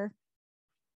before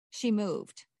she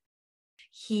moved?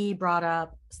 He brought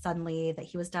up suddenly that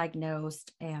he was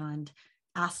diagnosed and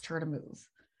asked her to move.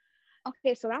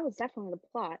 Okay, so that was definitely the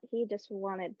plot. He just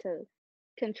wanted to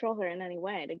control her in any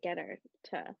way to get her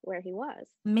to where he was.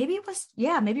 Maybe it was,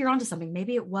 maybe you're onto something.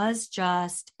 Maybe it was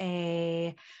just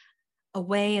a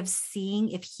way of seeing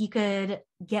if he could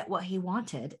get what he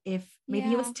wanted. If maybe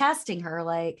he was testing her,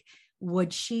 like,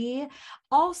 would she?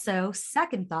 Also,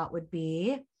 second thought would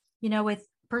be, you know, with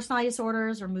personality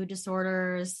disorders or mood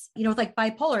disorders, you know, with like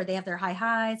bipolar, they have their high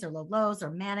highs or low lows or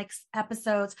manic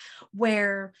episodes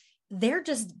where they're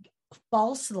just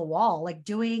balls to the wall, like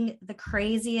doing the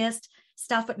craziest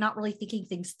stuff, but not really thinking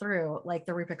things through, like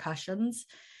the repercussions.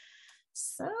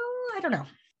 So I don't know.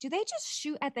 Do they just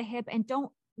shoot at the hip and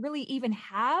don't really even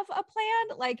have a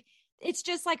plan? Like, it's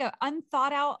just like a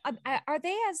unthought out. Are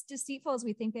they as deceitful as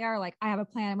we think they are? Like, I have a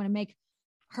plan. I'm going to make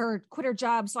her quit her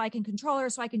job so I can control her,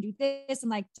 so I can do this. And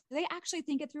like, do they actually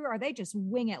think it through? Or are they just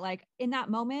wing it? Like, in that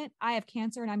moment, I have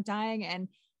cancer and I'm dying, and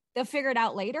they'll figure it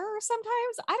out later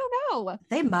sometimes. I don't know.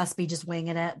 They must be just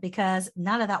winging it because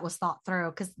none of that was thought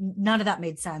through, because none of that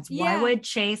made sense. Why would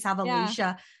Chase have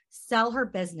Alicia sell her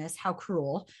business? How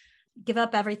cruel. Give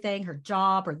up everything, her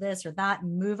job or this or that,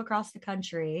 and move across the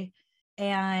country,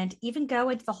 and even go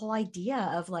into the whole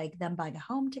idea of like them buying a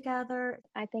home together.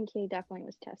 I think he definitely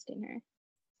was testing her.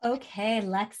 Okay,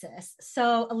 Lexus.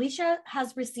 So Alicia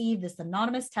has received this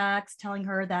anonymous text telling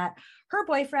her that her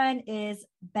boyfriend is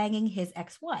banging his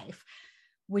ex-wife.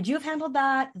 Would you have handled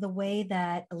that the way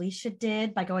that Alicia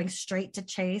did, by going straight to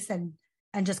Chase and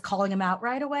just calling him out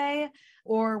right away?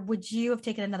 Or would you have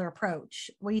taken another approach?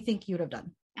 What do you think you would have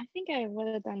done? I think I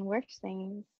would have done worse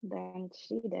things than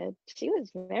she did. She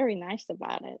was very nice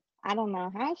about it. I don't know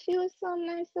how she was so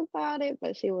nice about it,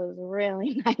 but she was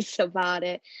really nice about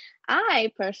it.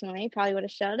 I personally probably would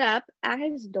have showed up at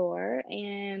his door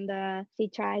and he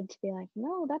tried to be like,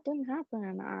 no, that didn't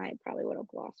happen. I probably would have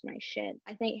lost my shit.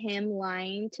 I think him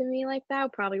lying to me like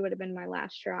that probably would have been my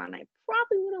last straw, and I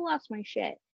probably would have lost my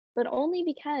shit. But only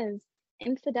because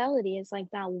infidelity is like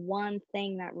that one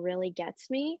thing that really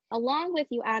gets me. Along with,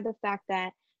 you add the fact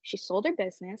that she sold her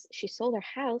business, she sold her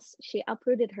house, she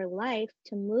uprooted her life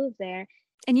to move there.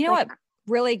 And you know what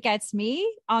really gets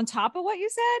me on top of what you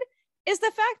said is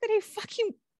the fact that he fucking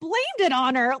blamed it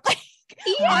on her. Like,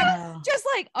 just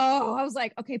like, I was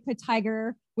like, okay, Pit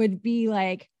Tiger would be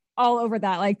like all over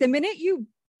that. Like, the minute you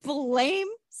blame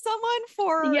someone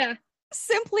for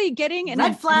simply getting an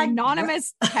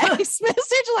anonymous text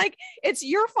message, like, it's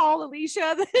your fault,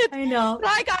 Alicia, that I know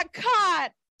that I got caught.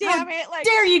 Damn it. Like,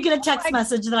 dare you get a text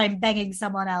message that I'm banging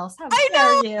someone else? How I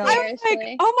dare know. you? I'm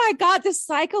like, oh my God, this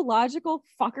psychological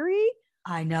fuckery.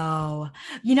 I know.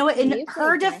 You know what? In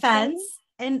her defense,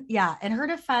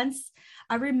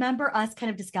 I remember us kind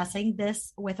of discussing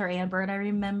this with her, Amber, and I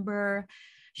remember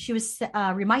she was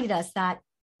reminded us that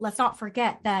let's not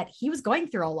forget that he was going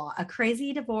through a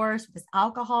crazy divorce with his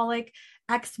alcoholic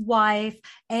ex-wife,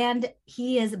 and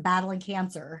he is battling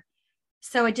cancer.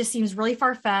 So it just seems really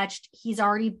far-fetched. He's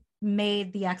already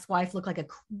made the ex-wife look like a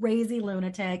crazy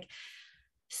lunatic.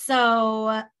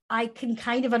 So I can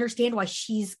kind of understand why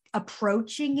she's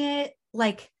approaching it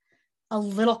like a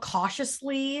little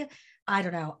cautiously. I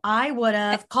don't know. I would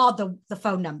have called the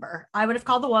phone number. I would have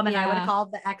called the woman. I would have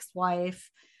called the ex-wife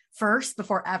first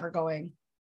before ever going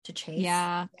to Chase.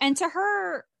 Yeah. And to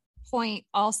her point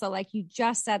also, like you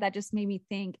just said, that just made me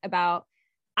think about,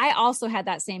 I also had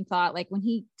that same thought. Like when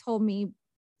he told me,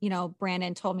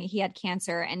 Brandon told me he had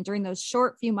cancer, and during those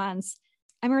short few months,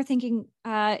 I remember thinking,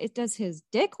 it does his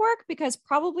dick work? Because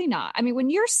probably not. I mean,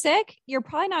 when you're sick, you're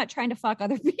probably not trying to fuck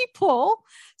other people.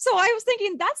 So I was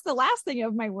thinking that's the last thing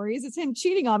of my worries. It's him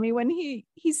cheating on me when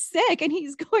he's sick and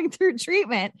he's going through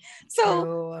treatment. So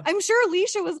True. I'm sure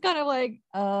Alicia was kind of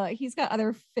like, he's got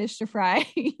other fish to fry,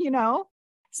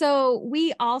 So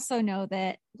we also know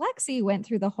that Lexi went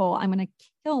through the whole, I'm going to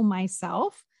kill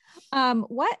myself.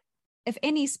 What, if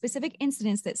any, specific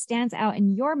incidents that stands out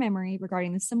in your memory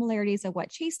regarding the similarities of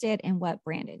what Chase did and what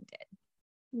Brandon did?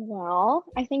 Well,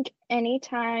 I think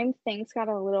anytime things got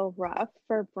a little rough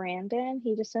for Brandon,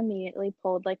 he just immediately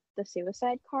pulled like the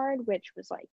suicide card, which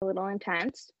was like a little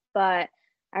intense. But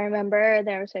I remember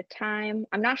there was a time,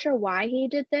 I'm not sure why he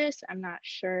did this. I'm not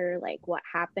sure like what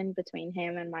happened between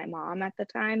him and my mom at the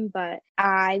time, but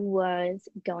I was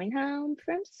going home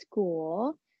from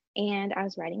school and I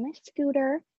was riding my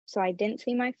scooter. So I didn't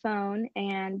see my phone.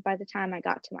 And by the time I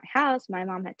got to my house, my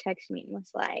mom had texted me and was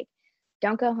like,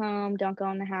 don't go home, don't go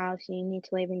in the house, you need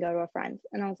to leave and go to a friend's.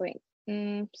 And I was like,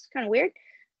 it's kind of weird.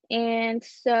 And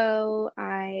so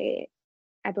I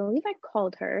believe I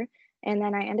called her, and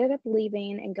then I ended up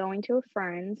leaving and going to a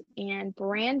friend's, and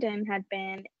Brandon had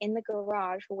been in the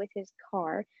garage with his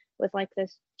car with like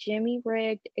this Jimmy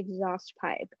rigged exhaust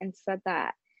pipe and said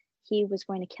that he was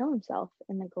going to kill himself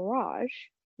in the garage,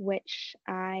 which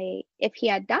if he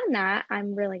had done that,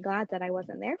 I'm really glad that I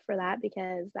wasn't there for that,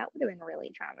 because that would have been really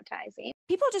traumatizing.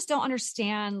 People just don't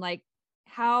understand like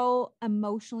how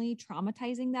emotionally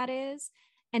traumatizing that is,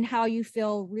 and how you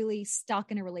feel really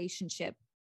stuck in a relationship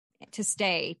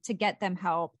to get them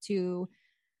help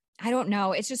I don't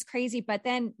know. It's just crazy. But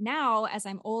then now as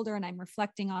I'm older and I'm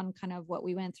reflecting on kind of what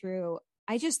we went through,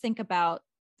 I just think about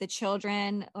the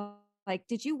children. Like,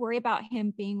 did you worry about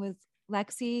him being with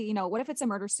Lexi? What if it's a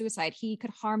murder suicide? He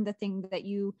could harm the thing that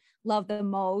you love the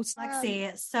most.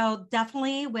 Lexi, so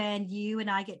definitely when you and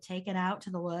I get taken out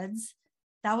to the woods,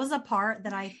 that was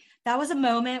a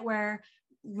moment where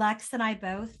Lex and I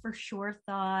both for sure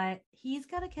thought he's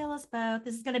going to kill us both.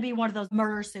 This is going to be one of those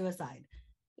murder suicide.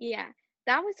 Yeah,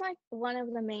 that was like one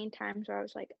of the main times where I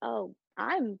was like, oh,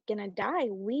 I'm going to die.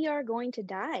 We are going to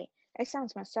die. It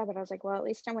sounds messed up, but I was like, well, at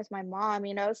least I'm with my mom,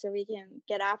 so we can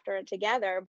get after it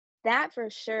together. That for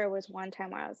sure was one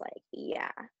time where I was like,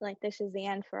 yeah, like this is the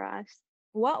end for us.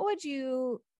 What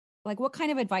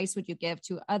kind of advice would you give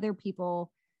to other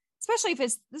people, especially if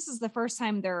this is the first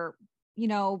time they're,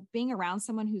 being around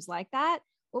someone who's like that?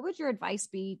 What would your advice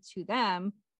be to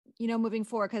them, moving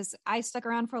forward? Because I stuck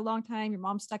around for a long time. Your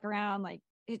mom stuck around. Like,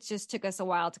 it just took us a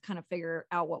while to kind of figure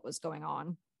out what was going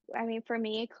on. I mean, for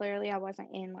me, clearly I wasn't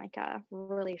in like a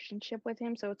relationship with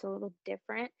him, so it's a little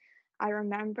different. I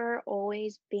remember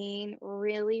always being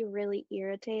really, really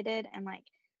irritated and like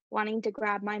wanting to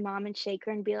grab my mom and shake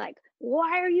her and be like,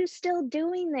 why are you still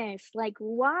doing this? Like,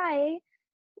 why?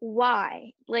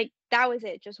 Like, that was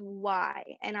it, just why?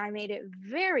 And I made it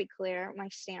very clear my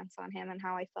stance on him and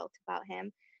how I felt about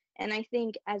him. And I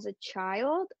think as a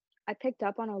child, I picked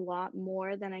up on a lot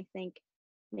more than I think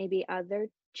maybe other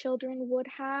children would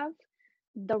have.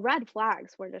 The red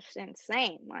flags were just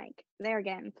insane. Like, they're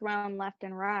getting thrown left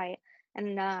and right.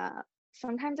 And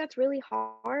sometimes that's really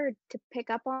hard to pick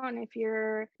up on if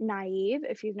you're naive,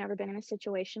 if you've never been in a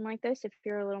situation like this, if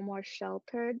you're a little more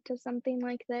sheltered to something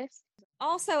like this.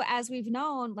 Also, as we've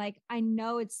known, like, I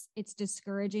know it's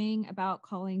discouraging about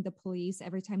calling the police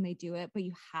every time they do it, but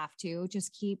you have to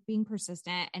just keep being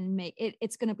persistent and make it,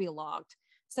 it's going to be logged.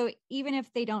 So even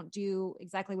if they don't do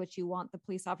exactly what you want the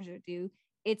police officer to do,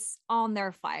 it's on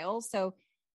their file. So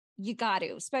you got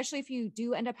to, especially if you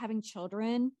do end up having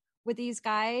children with these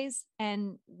guys,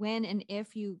 and when and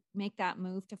if you make that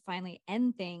move to finally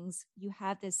end things, you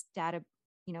have this database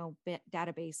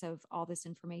of all this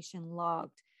information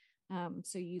logged.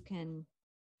 So you can,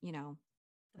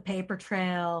 the paper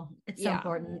trail. It's so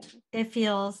important. It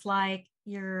feels like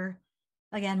you're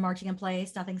again, marching in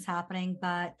place, nothing's happening.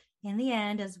 But in the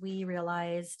end, as we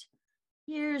realized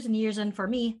years and years, and for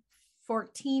me,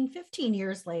 14, 15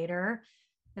 years later,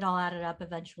 it all added up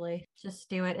eventually. Just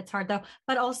do it. It's hard though.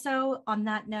 But also on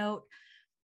that note,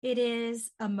 it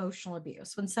is emotional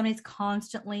abuse when somebody's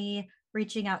constantly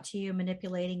reaching out to you,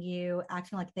 manipulating you,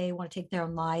 acting like they want to take their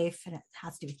own life and it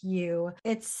has to do with you.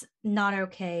 It's not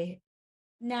okay.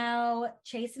 Now,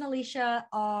 Chase and Alicia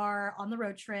are on the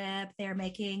road trip. They're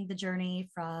making the journey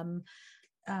from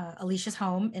Alicia's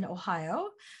home in Ohio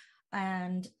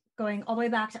and going all the way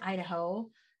back to Idaho.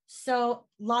 So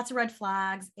lots of red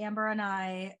flags. Amber and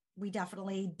I, we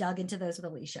definitely dug into those with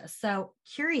Alicia. So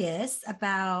curious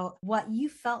about what you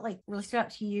felt like really stood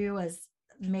out to you as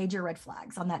major red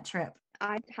flags on that trip.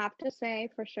 I'd have to say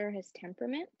for sure his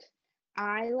temperament.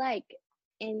 I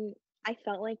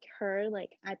felt like her, like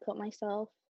I put myself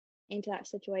into that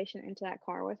situation, into that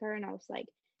car with her, and I was like,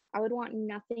 I would want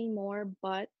nothing more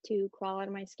but to crawl out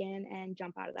of my skin and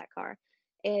jump out of that car.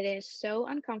 It is so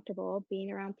uncomfortable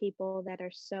being around people that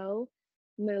are so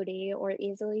moody or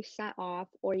easily set off,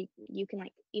 or you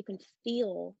can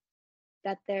feel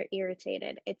that they're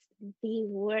irritated. It's the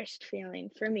worst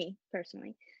feeling for me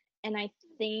personally. And I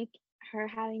think her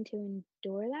having to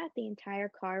endure that the entire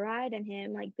car ride and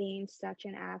him like being such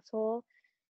an asshole.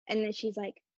 And then she's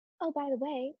like, oh, by the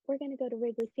way, we're going to go to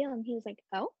Wrigley Field. And he was like,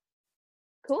 oh,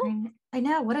 cool. I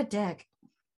know. What a dick.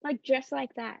 Like, just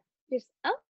like that. Just,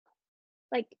 oh,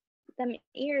 like them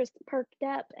ears perked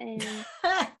up. And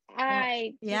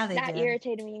that did.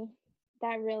 irritated me.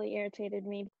 That really irritated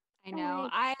me. I know.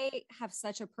 I have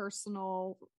such a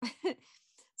personal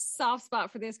soft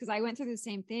spot for this because I went through the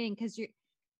same thing because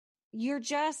you're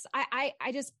just, I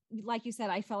just, like you said,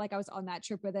 I felt like I was on that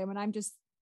trip with him and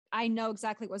I know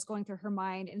exactly what's going through her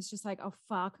mind. And it's just like, oh,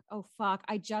 fuck.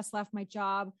 I just left my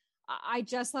job. I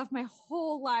just left my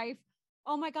whole life.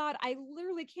 Oh my God. I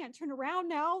literally can't turn around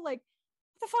now. Like,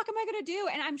 what the fuck am I going to do?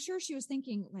 And I'm sure she was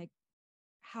thinking like,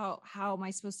 how am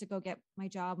I supposed to go get my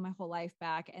job, my whole life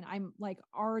back? And I'm like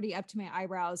already up to my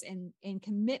eyebrows in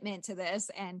commitment to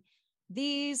this. And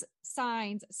these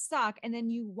signs suck. And then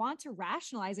you want to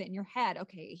rationalize it in your head.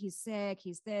 Okay, he's sick,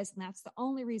 he's this, and that's the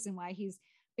only reason why he's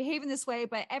behaving this way.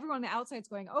 But everyone on the outside is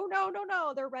going, oh,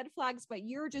 no, they're red flags. But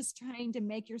you're just trying to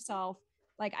make yourself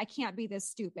like, I can't be this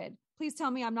stupid. Please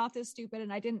tell me I'm not this stupid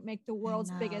and I didn't make the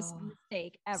world's biggest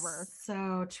mistake ever.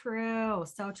 So true.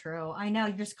 So true. I know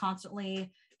you're just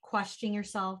constantly questioning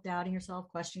yourself, doubting yourself,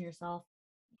 questioning yourself.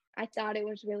 I thought it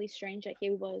was really strange that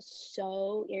he was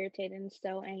so irritated and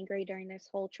so angry during this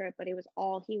whole trip, but it was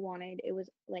all he wanted. It was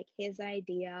like his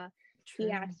idea. True.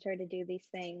 He asked her to do these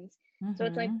things. Mm-hmm. So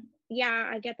it's like, yeah,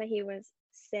 I get that he was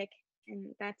sick,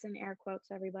 and that's in air quotes,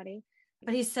 everybody.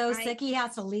 But he's so sick he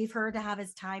has to leave her to have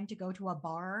his time to go to a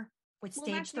bar with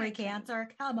stage 3 cancer.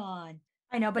 Come on.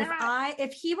 I know, but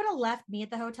if he would have left me at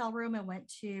the hotel room and went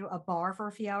to a bar for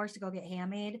a few hours to go get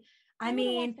handmade, I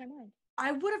mean,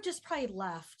 I would have just probably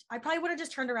left. I probably would have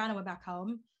just turned around and went back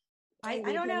home. I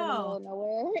don't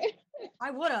know.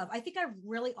 I would have. I think I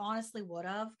really honestly would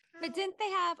have. But didn't they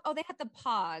they had the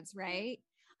pods, right?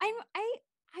 I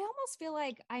almost feel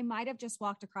like I might have just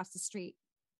walked across the street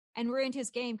and ruined his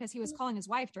game because he was calling his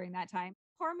wife during that time.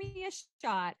 Pour me a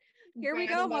shot. Here we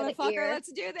go, motherfucker.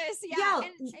 Let's do this. Yeah.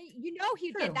 And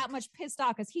he'd get that much pissed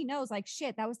off because he knows like,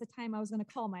 shit, that was the time I was going to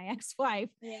call my ex-wife.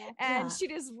 Yeah. And she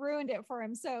just ruined it for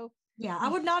him. So yeah, I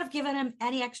would not have given him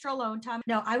any extra alone time.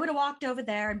 No, I would have walked over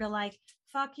there and been like,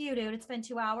 fuck you, dude. It's been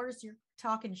 2 hours. You're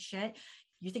talking shit.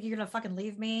 You think you're going to fucking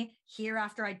leave me here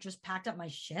after I just packed up my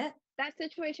shit? That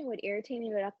situation would irritate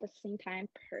me, but at the same time,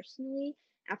 personally,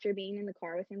 after being in the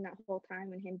car with him that whole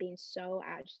time and him being so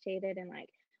agitated and like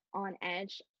on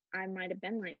edge, I might have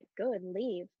been like, good,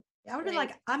 leave. I would have been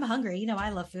like, I'm hungry. You know, I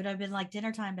love food. I've been like,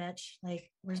 dinner time, bitch.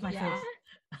 Like, where's my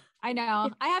food? I know.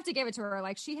 I have to give it to her.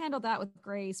 Like, she handled that with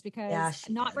grace because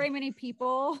not very many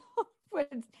people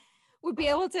would be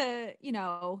able to,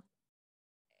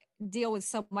 deal with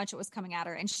so much that was coming at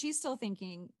her. And she's still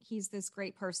thinking he's this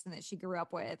great person that she grew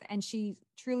up with. And she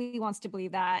truly wants to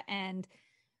believe that. And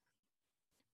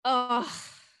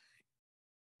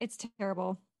it's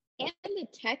terrible. And the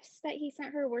texts that he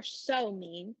sent her were so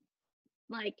mean.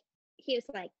 Like, he was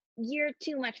like, you're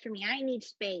too much for me. I need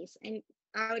space. And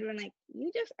I would have been like,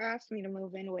 you just asked me to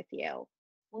move in with you.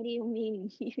 What do you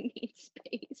mean you need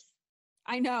space?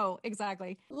 I know,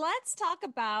 exactly. Let's talk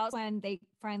about when they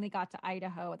finally got to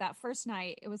Idaho. That first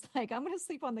night, it was like, I'm going to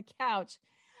sleep on the couch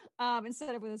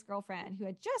instead of with his girlfriend who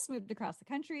had just moved across the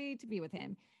country to be with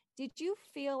him. Did you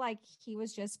feel like he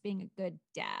was just being a good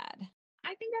dad?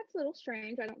 I think that's a little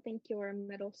strange. I don't think your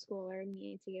middle schooler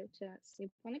needs you to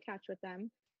sleep on the couch with them.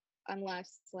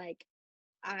 unless like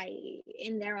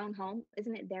in their own home.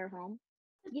 Isn't it their home?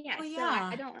 Yeah. Well, So yeah.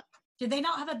 I don't. Did they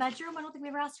not have a bedroom? I don't think we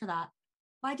ever asked her that.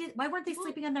 Why weren't they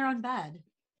sleeping in their own bed?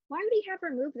 Why would he have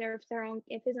her move there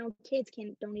if his own kids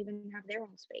don't even have their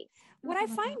own space? What I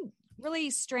find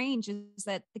really strange is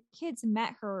that the kids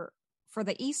met her for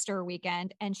the Easter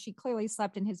weekend and she clearly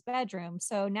slept in his bedroom.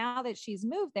 So now that she's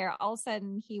moved there, all of a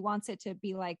sudden he wants it to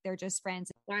be like they're just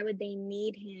friends. Why would they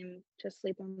need him to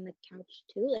sleep on the couch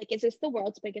too? Like, is this the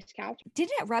world's biggest couch?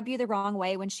 Didn't it rub you the wrong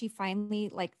way when she finally,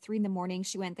 like 3 a.m,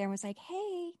 she went there and was like,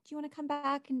 hey, do you want to come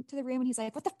back into the room? And he's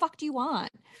like, what the fuck do you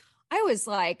want? I was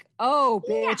like, oh,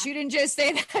 bitch, you didn't just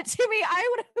say that to me. I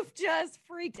would have just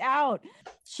freaked out.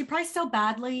 She probably so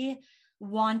badly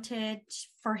wanted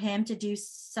for him to do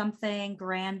something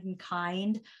grand and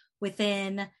kind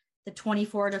within the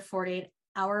 24 to 48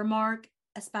 hour mark,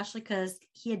 especially because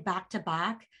he had back to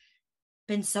back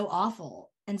been so awful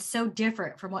and so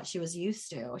different from what she was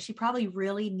used to. She probably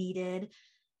really needed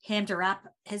him to wrap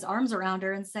his arms around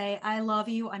her and say, I love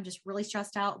you. I'm just really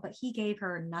stressed out. But he gave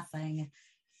her nothing.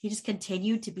 He just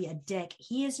continued to be a dick.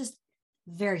 He is just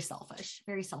very selfish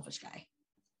guy.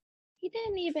 He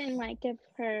didn't even like give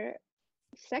her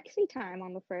sexy time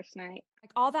on the first night. Like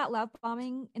all that love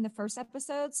bombing in the first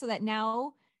episode so that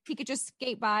now he could just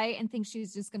skate by and think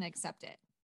she's just going to accept it.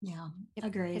 Yeah, it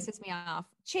agreed. Pisses me off.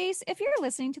 Chase, if you're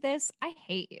listening to this, I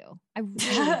hate you. I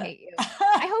really hate you.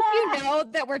 I hope you know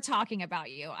that we're talking about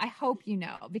you. I hope you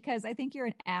know, because I think you're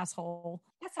an asshole.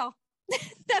 That's all.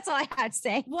 That's all I had to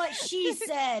say. What she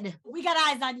said. We got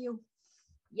eyes on you.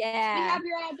 Yeah. We have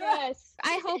your address.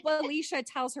 I hope Alicia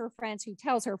tells her friends who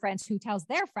tells her friends who tells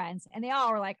their friends. And they all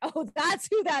are like, oh, that's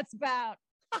who that's about.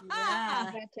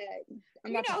 Yeah.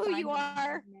 You know who you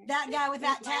are. That guy with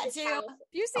that tattoo. If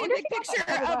you see the picture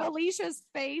of Alicia's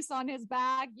face on his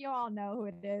back, you all know who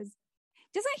it is.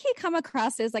 Doesn't he come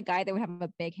across as a guy that would have a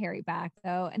big hairy back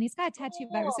though? And he's got a tattoo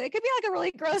back. So it could be like a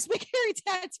really gross big hairy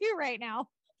tattoo right now.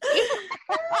 It's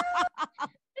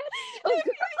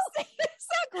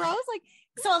so gross. Like,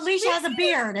 so Alicia has a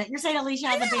beard. You're saying Alicia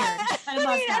has a beard and a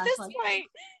mustache. At this point.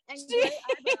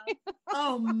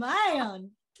 Oh man,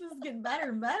 this is getting better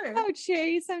and better. Oh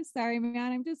Chase, I'm sorry,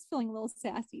 man. I'm just feeling a little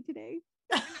sassy today.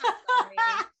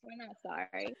 We're not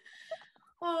sorry.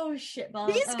 Oh shit,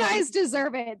 balls. These guys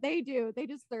deserve it. They do. They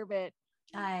deserve it.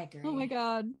 I agree. Oh my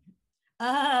god.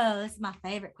 Oh, this is my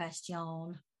favorite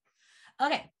question.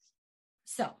 Okay.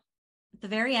 So at the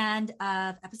very end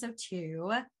of episode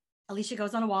 2, Alicia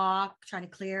goes on a walk trying to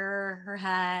clear her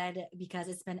head because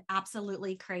it's been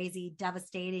absolutely crazy,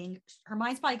 devastating. Her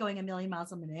mind's probably going a million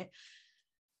miles a minute.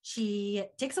 She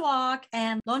takes a walk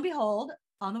and lo and behold,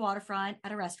 on the waterfront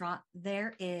at a restaurant,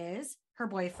 there is her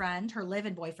boyfriend, her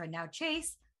live-in boyfriend now,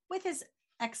 Chase, with his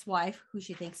ex-wife, who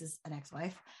she thinks is an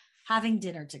ex-wife, having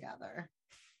dinner together.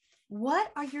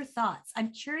 What are your thoughts?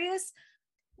 I'm curious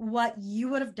what you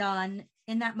would have done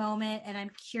in that moment. And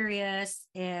I'm curious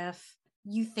if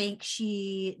you think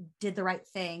she did the right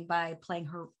thing by playing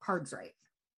her cards right.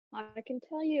 I can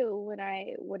tell you what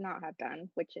I would not have done,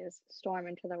 which is storm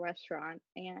into the restaurant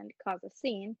and cause a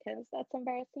scene, because that's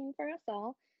embarrassing for us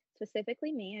all,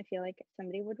 specifically me. I feel like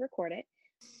somebody would record it.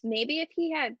 Maybe if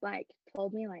he had like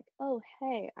told me like, oh,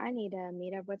 hey, I need to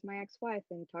meet up with my ex-wife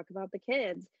and talk about the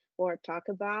kids or talk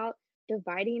about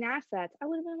dividing assets, I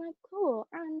would have been like, cool,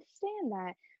 I understand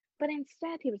that. But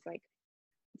instead he was like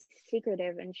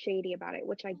secretive and shady about it,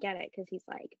 which I get it because he's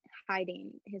like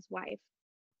hiding his wife.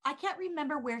 I can't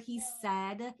remember where he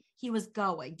said he was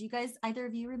going. Do you guys, either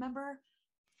of you remember?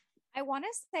 I want to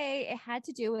say it had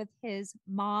to do with his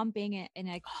mom being in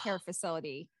a care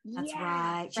facility. That's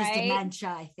right. She's dementia,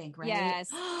 I think, right? Yes.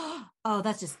 Oh,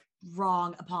 that's just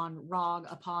wrong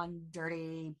upon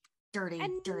dirty.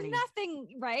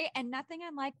 Nothing, right? And nothing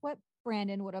unlike what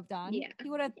Brandon would have done. Yeah. He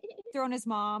would have thrown his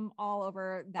mom all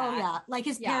over that. Oh, yeah. Like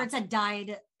his parents had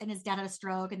died and his dad had a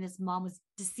stroke and his mom was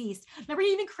deceased. Remember,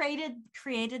 he even created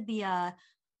the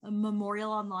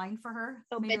memorial online for her.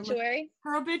 Obituary.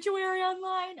 Her obituary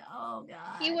online. Oh,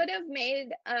 God. He would have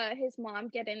made his mom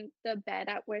get in the bed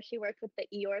at where she worked with the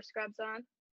Eeyore scrubs on.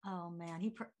 Oh, man.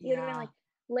 He would have been like,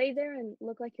 lay there and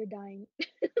look like you're dying.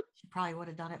 She probably would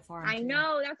have done it for him. I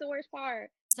know, that's the worst part.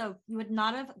 So you would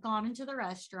not have gone into the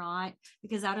restaurant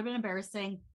because that would have been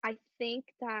embarrassing. I think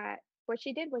that what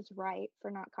she did was right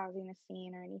for not causing a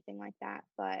scene or anything like that.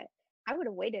 But I would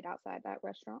have waited outside that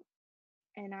restaurant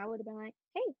and I would have been like,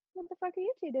 hey, what the fuck are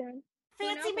you two doing?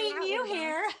 Fancy meeting you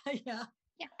here. Yeah.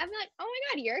 Yeah. I'm like, oh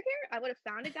my God, you're here? I would have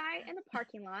found a guy in the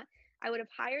parking lot. I would have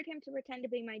hired him to pretend to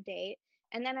be my date.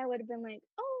 And then I would have been like,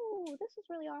 oh, oh, this is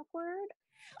really awkward.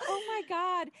 Oh my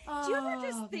God. Do you ever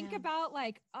just think man. about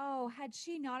like, oh, had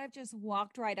she not have just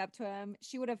walked right up to him,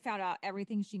 she would have found out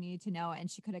everything she needed to know and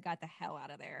she could have got the hell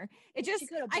out of there. It She just,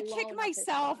 could have I blown kick up his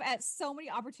myself phone. at so many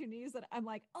opportunities that I'm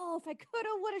like, oh, if I could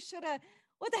have, would have, should have,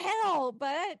 what the hell?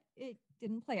 But it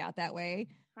didn't play out that way.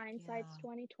 Hindsight's Yeah.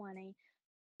 2020.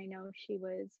 I know she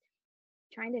was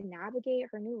trying to navigate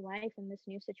her new life in this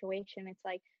new situation. It's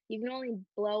like you can only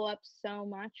blow up so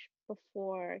much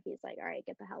before he's like, all right,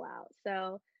 get the hell out.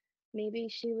 So maybe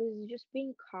she was just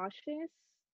being cautious.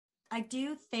 I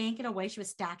do think in a way she was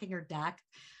stacking her deck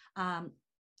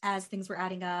as things were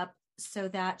adding up so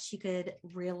that she could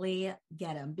really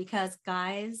get him, because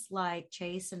guys like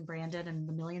Chase and Brandon and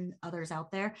the million others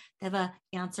out there, they have an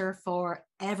answer for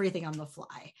everything on the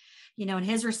fly, you know, and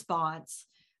his response,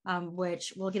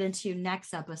 which we'll get into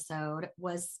next episode,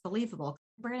 was believable.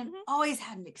 Brandon always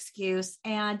had an excuse,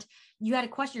 and you had to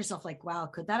question yourself like, wow,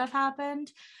 could that have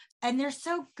happened? And they're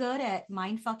so good at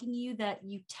mind fucking you that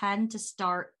you tend to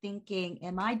start thinking,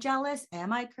 am I jealous?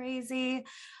 Am I crazy?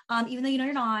 Even though you know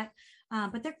you're not.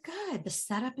 But they're good. The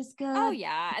setup is good. Oh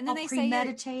yeah. And then all they say you're,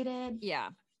 premeditated. yeah,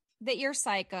 that you're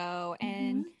psycho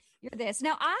and you're this.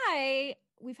 Now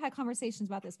we've had conversations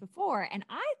about this before, and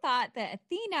I thought that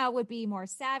Athena would be more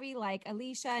savvy like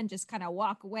Alicia and just kind of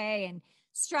walk away and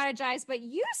strategize, but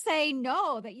you say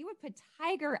no, that you would put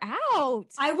Tiger out.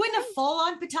 I wouldn't have full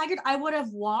on put Tiger. I would have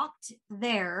walked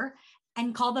there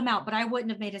and called them out, but I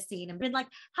wouldn't have made a scene and been like,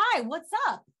 hi, what's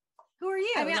up? Who are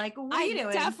you? I mean, like, what are you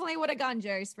doing? Definitely would have gone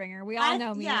Jerry Springer. We all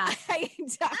know me. Yeah. I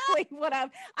definitely would have.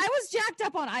 I was jacked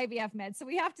up on IVF meds, so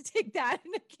we have to take that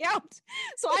into account.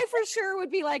 So I for sure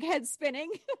would be like head spinning.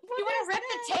 You would have ripped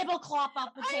the tablecloth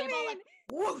off the table. mean, like,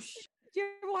 whoosh. Do you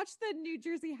ever watch the New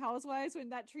Jersey Housewives when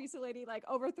that Teresa lady like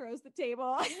overthrows the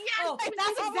table? Yes, oh,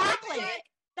 that's exactly.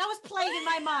 That was playing in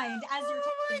my mind as you're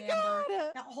talking,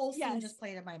 Amber. That whole scene just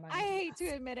played in my mind. I hate to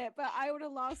admit it, but I would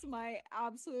have lost my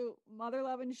absolute mother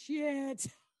loving shit.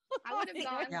 I would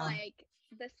have gone like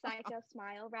the psycho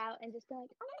smile route and just been like,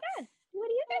 oh my God, what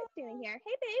are you guys doing here?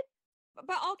 Hey, babe.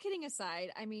 But all kidding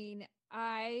aside, I mean,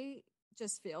 I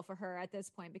just feel for her at this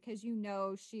point because you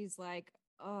know she's like,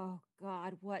 oh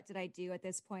God, what did I do at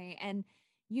this point? And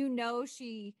you know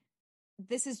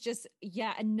this is just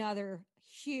yet another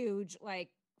huge like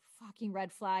fucking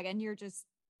red flag, and you're just,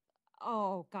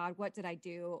 oh God, what did I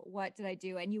do? What did I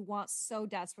do? And you want so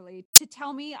desperately to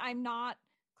tell me I'm not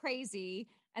crazy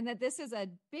and that this is a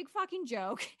big fucking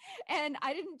joke. And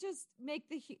I didn't just make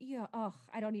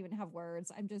I don't even have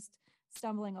words. I'm just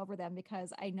stumbling over them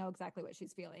because I know exactly what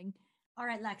she's feeling. All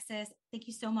right, Lexus, thank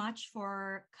you so much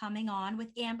for coming on with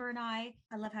Amber and I.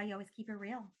 I love how you always keep it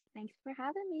real. Thanks for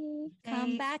having me.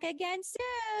 Come back again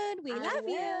soon. We love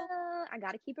you. I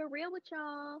got to keep it real with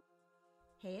y'all.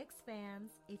 Hey,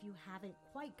 X-Fans, if you haven't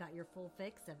quite got your full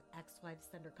fix of Ex-Wives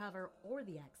Undercover or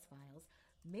The X-Files,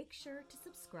 make sure to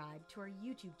subscribe to our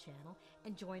YouTube channel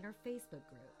and join our Facebook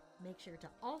group. Make sure to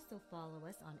also follow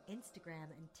us on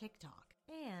Instagram and TikTok.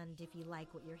 And if you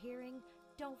like what you're hearing,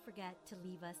 don't forget to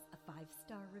leave us a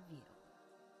 5-star review.